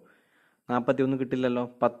കിട്ടുമോ? 41 കിട്ടില്ലല്ലോ,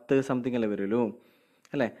 10 സംതിങ് അല്ലേ വരുമല്ലോ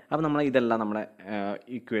അല്ലേ. അപ്പോൾ നമ്മൾ ഇതെല്ലാം നമ്മുടെ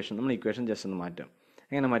ഇക്വേഷൻ ജസ്റ്റ് ഒന്ന് മാറ്റാം.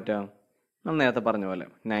 എങ്ങനെ മാറ്റാം? നമ്മൾ നേരത്തെ പറഞ്ഞ പോലെ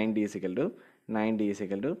 90 is equal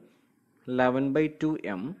to 11/2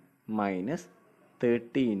 M minus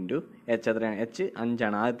 30 into H. എത്രയാണ്? എച്ച് 5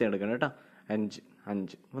 ആണ് ആദ്യത്തെ എടുക്കണം കേട്ടോ. 5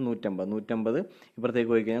 അപ്പോൾ 150 ഇപ്പുറത്തേക്ക്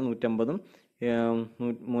പോയി കഴിഞ്ഞാൽ 150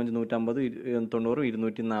 150 90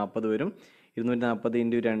 240 വരും. 240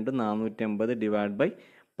 ഇൻറ്റു 2 480 ഡിവൈഡ് ബൈ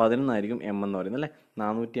 11 ആയിരിക്കും എം എന്ന് പറയുന്നത് അല്ലേ.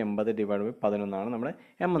 480 ഡിവൈഡ് ബൈ 11 നമ്മുടെ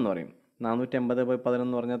എം എന്ന് പറയും. 480/11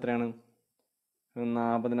 എന്ന് പറഞ്ഞാൽ എത്രയാണ്?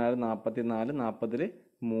 44 40ൽ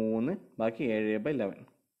 3 ബാക്കി 7/11.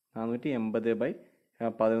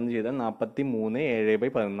 480/11 ചെയ്താൽ 43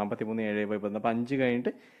 7/11. 43 7/11. അപ്പോൾ 5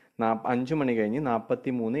 കഴിഞ്ഞിട്ട് 5 മണി കഴിഞ്ഞ്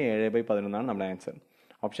 43 7/11 നമ്മുടെ ആൻസർ.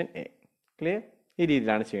 Option A. ക്ലിയർ? ഈ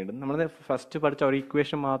രീതിയിലാണ് ചെയ്യേണ്ടത്. നമ്മൾ ഫസ്റ്റ് പഠിച്ച ഒരു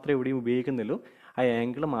ഇക്വേഷൻ മാത്രമേ ഇവിടെയും ഉപയോഗിക്കുന്നുള്ളൂ, ആ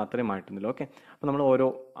ആംഗിൾ മാത്രമേ മാറ്റുന്നുള്ളൂ. ഓക്കെ, അപ്പോൾ നമ്മൾ ഓരോ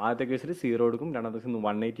ആദ്യത്തെ കേസിൽ 0 എടുക്കും, രണ്ടാമത്തെ കേസിൽ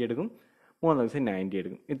 180 എടുക്കും, മൂന്നാമത്തെ കേസിൽ 90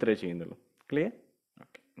 എടുക്കും. ഇത്രേ ചെയ്യുന്നുള്ളൂ. ക്ലിയർ?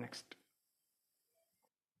 ഓക്കെ, നെക്സ്റ്റ്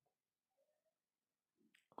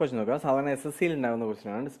ക്വസ്റ്റ്യൻ നോക്കുക. സാധാരണ SSC ഉണ്ടാകുന്ന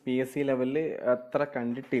ക്വസ്റ്റ്യൻ ആണ്. PSC ലെവലിൽ അത്ര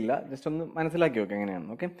കണ്ടിട്ടില്ല, ജസ്റ്റ് ഒന്ന് മനസ്സിലാക്കി നോക്കുക എങ്ങനെയാണ്.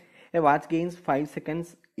 Okay, A watch gains 5 seconds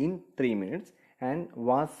in 3 minutes and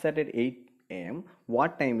was set at 8 AM.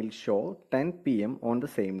 What time will show 10 PM on the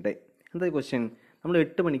same day? എന്താ ക്വസ്റ്റ്യൻ? നമ്മൾ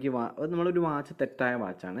 8 മണിക്ക് നമ്മളൊരു വാച്ച് തെറ്റായ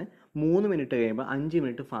വാച്ചാണ്. 3 മിനിറ്റ് കഴിയുമ്പോൾ 5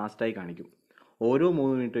 മിനിറ്റ് ഫാസ്റ്റായി കാണിക്കും. ഓരോ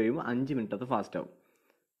 3 മിനിറ്റ് കഴിയുമ്പോൾ 5 മിനിറ്റ് അത് ഫാസ്റ്റ് ആവും.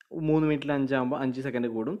 3 മിനിറ്റിൽ 5 ആകുമ്പോൾ 5 സെക്കൻഡ്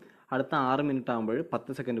കൂടും. അടുത്ത 6 മിനിറ്റ് ആകുമ്പോൾ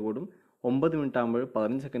 10 സെക്കൻഡ് കൂടും. 9 മിനിറ്റ് ആകുമ്പോൾ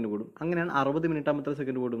 15 സെക്കൻഡ് കൂടും. അങ്ങനെയാണ് 60 മിനിറ്റ് ആകുമ്പോൾ എത്ര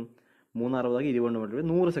സെക്കൻഡ് കൂടും? 360 20 മിനിറ്റ്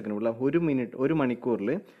 100 സെക്കൻഡ് കൂടും.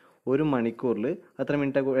 ഒരു മണിക്കൂറിൽ എത്ര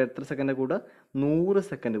മിനിറ്റ് എത്ര സെക്കൻഡ് കൂടുക? 100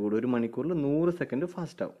 സെക്കൻഡ് കൂടും. ഒരു മണിക്കൂറിൽ 100 സെക്കൻഡ്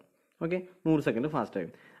ഫാസ്റ്റ് ആവും. ഓക്കെ, 100 സെക്കൻഡ് ഫാസ്റ്റ്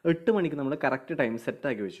ആവും. 8 മണിക്ക് നമ്മൾ കറക്റ്റ് ടൈം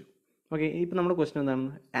സെറ്റാക്കി വെച്ചു. ഓക്കെ, ഇപ്പം നമ്മുടെ ക്വസ്റ്റ്യൻ എന്താണ്?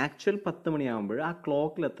 ആക്ച്വൽ 10 മണിയാകുമ്പോൾ ആ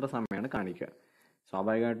ക്ലോക്കിൽ എത്ര സമയമാണ് കാണിക്കുക?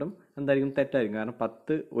 സ്വാഭാവികമായിട്ടും എന്തായിരിക്കും? തെറ്റായിരിക്കും. കാരണം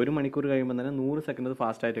 1 മണിക്കൂർ കഴിയുമ്പോൾ തന്നെ 100 സെക്കൻഡ്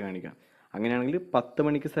ഫാസ്റ്റായിട്ട് കാണിക്കാം. അങ്ങനെയാണെങ്കിൽ 8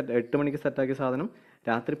 മണിക്ക് സെറ്റാക്കിയ സാധനം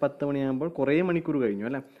രാത്രി 10 മണിയാകുമ്പോൾ കുറേ മണിക്കൂർ കഴിഞ്ഞു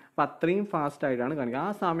അല്ലേ? അപ്പോൾ അത്രയും ഫാസ്റ്റായിട്ടാണ് കാണിക്കുക.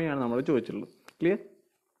 ആ സമയമാണ് നമ്മൾ ചോദിച്ചിട്ടുള്ളത്. ക്ലിയർ?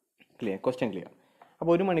 Question clear.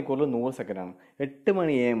 അപ്പോൾ 1 മണിക്കൂറിൽ 100 സെക്കൻഡാണ്. 8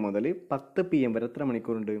 മണി AM മുതൽ 10 PM വരെ എത്ര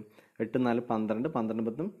മണിക്കൂറുണ്ട്? 8 4 12 12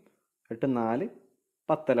 10 8 4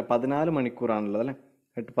 10 അല്ല 14 മണിക്കൂറാണുള്ളത് അല്ലേ?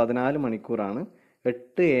 14 മണിക്കൂറാണ്.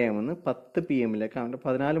 8 AM നിന്ന് 10 PM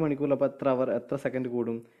 14 മണിക്കൂറിൽ അപ്പോൾ എത്ര സെക്കൻഡ്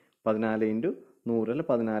കൂടും? 14 × 100 അല്ല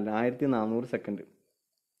 14 സെക്കൻഡ്.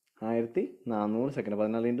 1400 സെക്കൻഡ്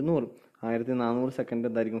 14 × 100 1400 സെക്കൻഡ്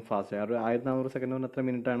എന്തായിരിക്കും ഫാസ്റ്റ്? 1400 സെക്കൻഡ് പറഞ്ഞാൽ എത്ര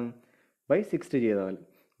മിനിറ്റ് ആണ്? /60 ചെയ്താൽ മതി.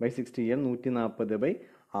 /60 ചെയ്യാൻ 140/6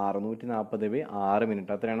 140/6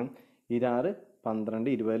 മിനിറ്റ്. അത്രയാണ് 26 12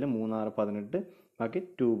 20 3 6 18 ബാക്കി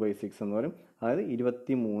 2/6 എന്ന് പറയും. അതായത്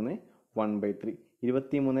 23 1/3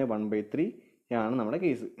 23 1/3 ആണ് നമ്മുടെ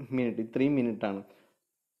കേസ്. മിനിറ്റ് ഇത്രയും മിനിറ്റാണ്.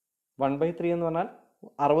 1/3 എന്ന് പറഞ്ഞാൽ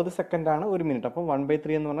 60 സെക്കൻഡാണ് ഒരു മിനിറ്റ്. അപ്പം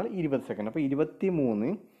 1/3 എന്ന് പറഞ്ഞാൽ 20 സെക്കൻഡ്. അപ്പോൾ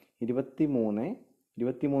 23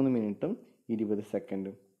 മിനിറ്റും 20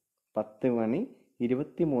 സെക്കൻഡും 10 മണി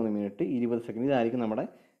 23 മിനിറ്റ് 20 സെക്കൻഡ്. ഇതായിരിക്കും നമ്മുടെ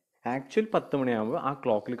ആക്ച്വൽ 10 മണിയാകുമ്പോൾ ആ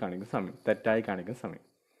ക്ലോക്കിൽ കാണിക്കുന്ന സമയം, തെറ്റായി കാണിക്കുന്ന സമയം.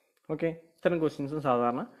 ഓക്കെ, ഇത്തരം ക്വസ്റ്റ്യൻസും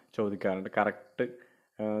സാധാരണ ചോദിക്കാറുണ്ട്. കറക്റ്റ്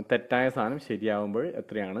തെറ്റായ സാധനം ശരിയാവുമ്പോൾ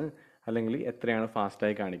എത്രയാണ്, അല്ലെങ്കിൽ എത്രയാണ്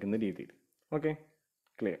ഫാസ്റ്റായി കാണിക്കുന്ന രീതിയിൽ. Okay,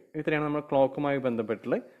 clear. ഇത്രയാണ് നമ്മൾ ക്ലോക്കുമായി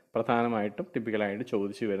ബന്ധപ്പെട്ടുള്ള പ്രധാനമായിട്ടും ടിപ്പിക്കലായിട്ട്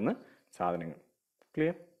ചോദിച്ചു വരുന്ന സാധനങ്ങൾ.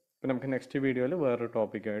 ക്ലിയർ. അപ്പോൾ നമുക്ക് നെക്സ്റ്റ് വീഡിയോയിൽ വേറൊരു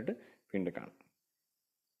ടോപ്പിക്കായിട്ട് വീണ്ടും കാണാം.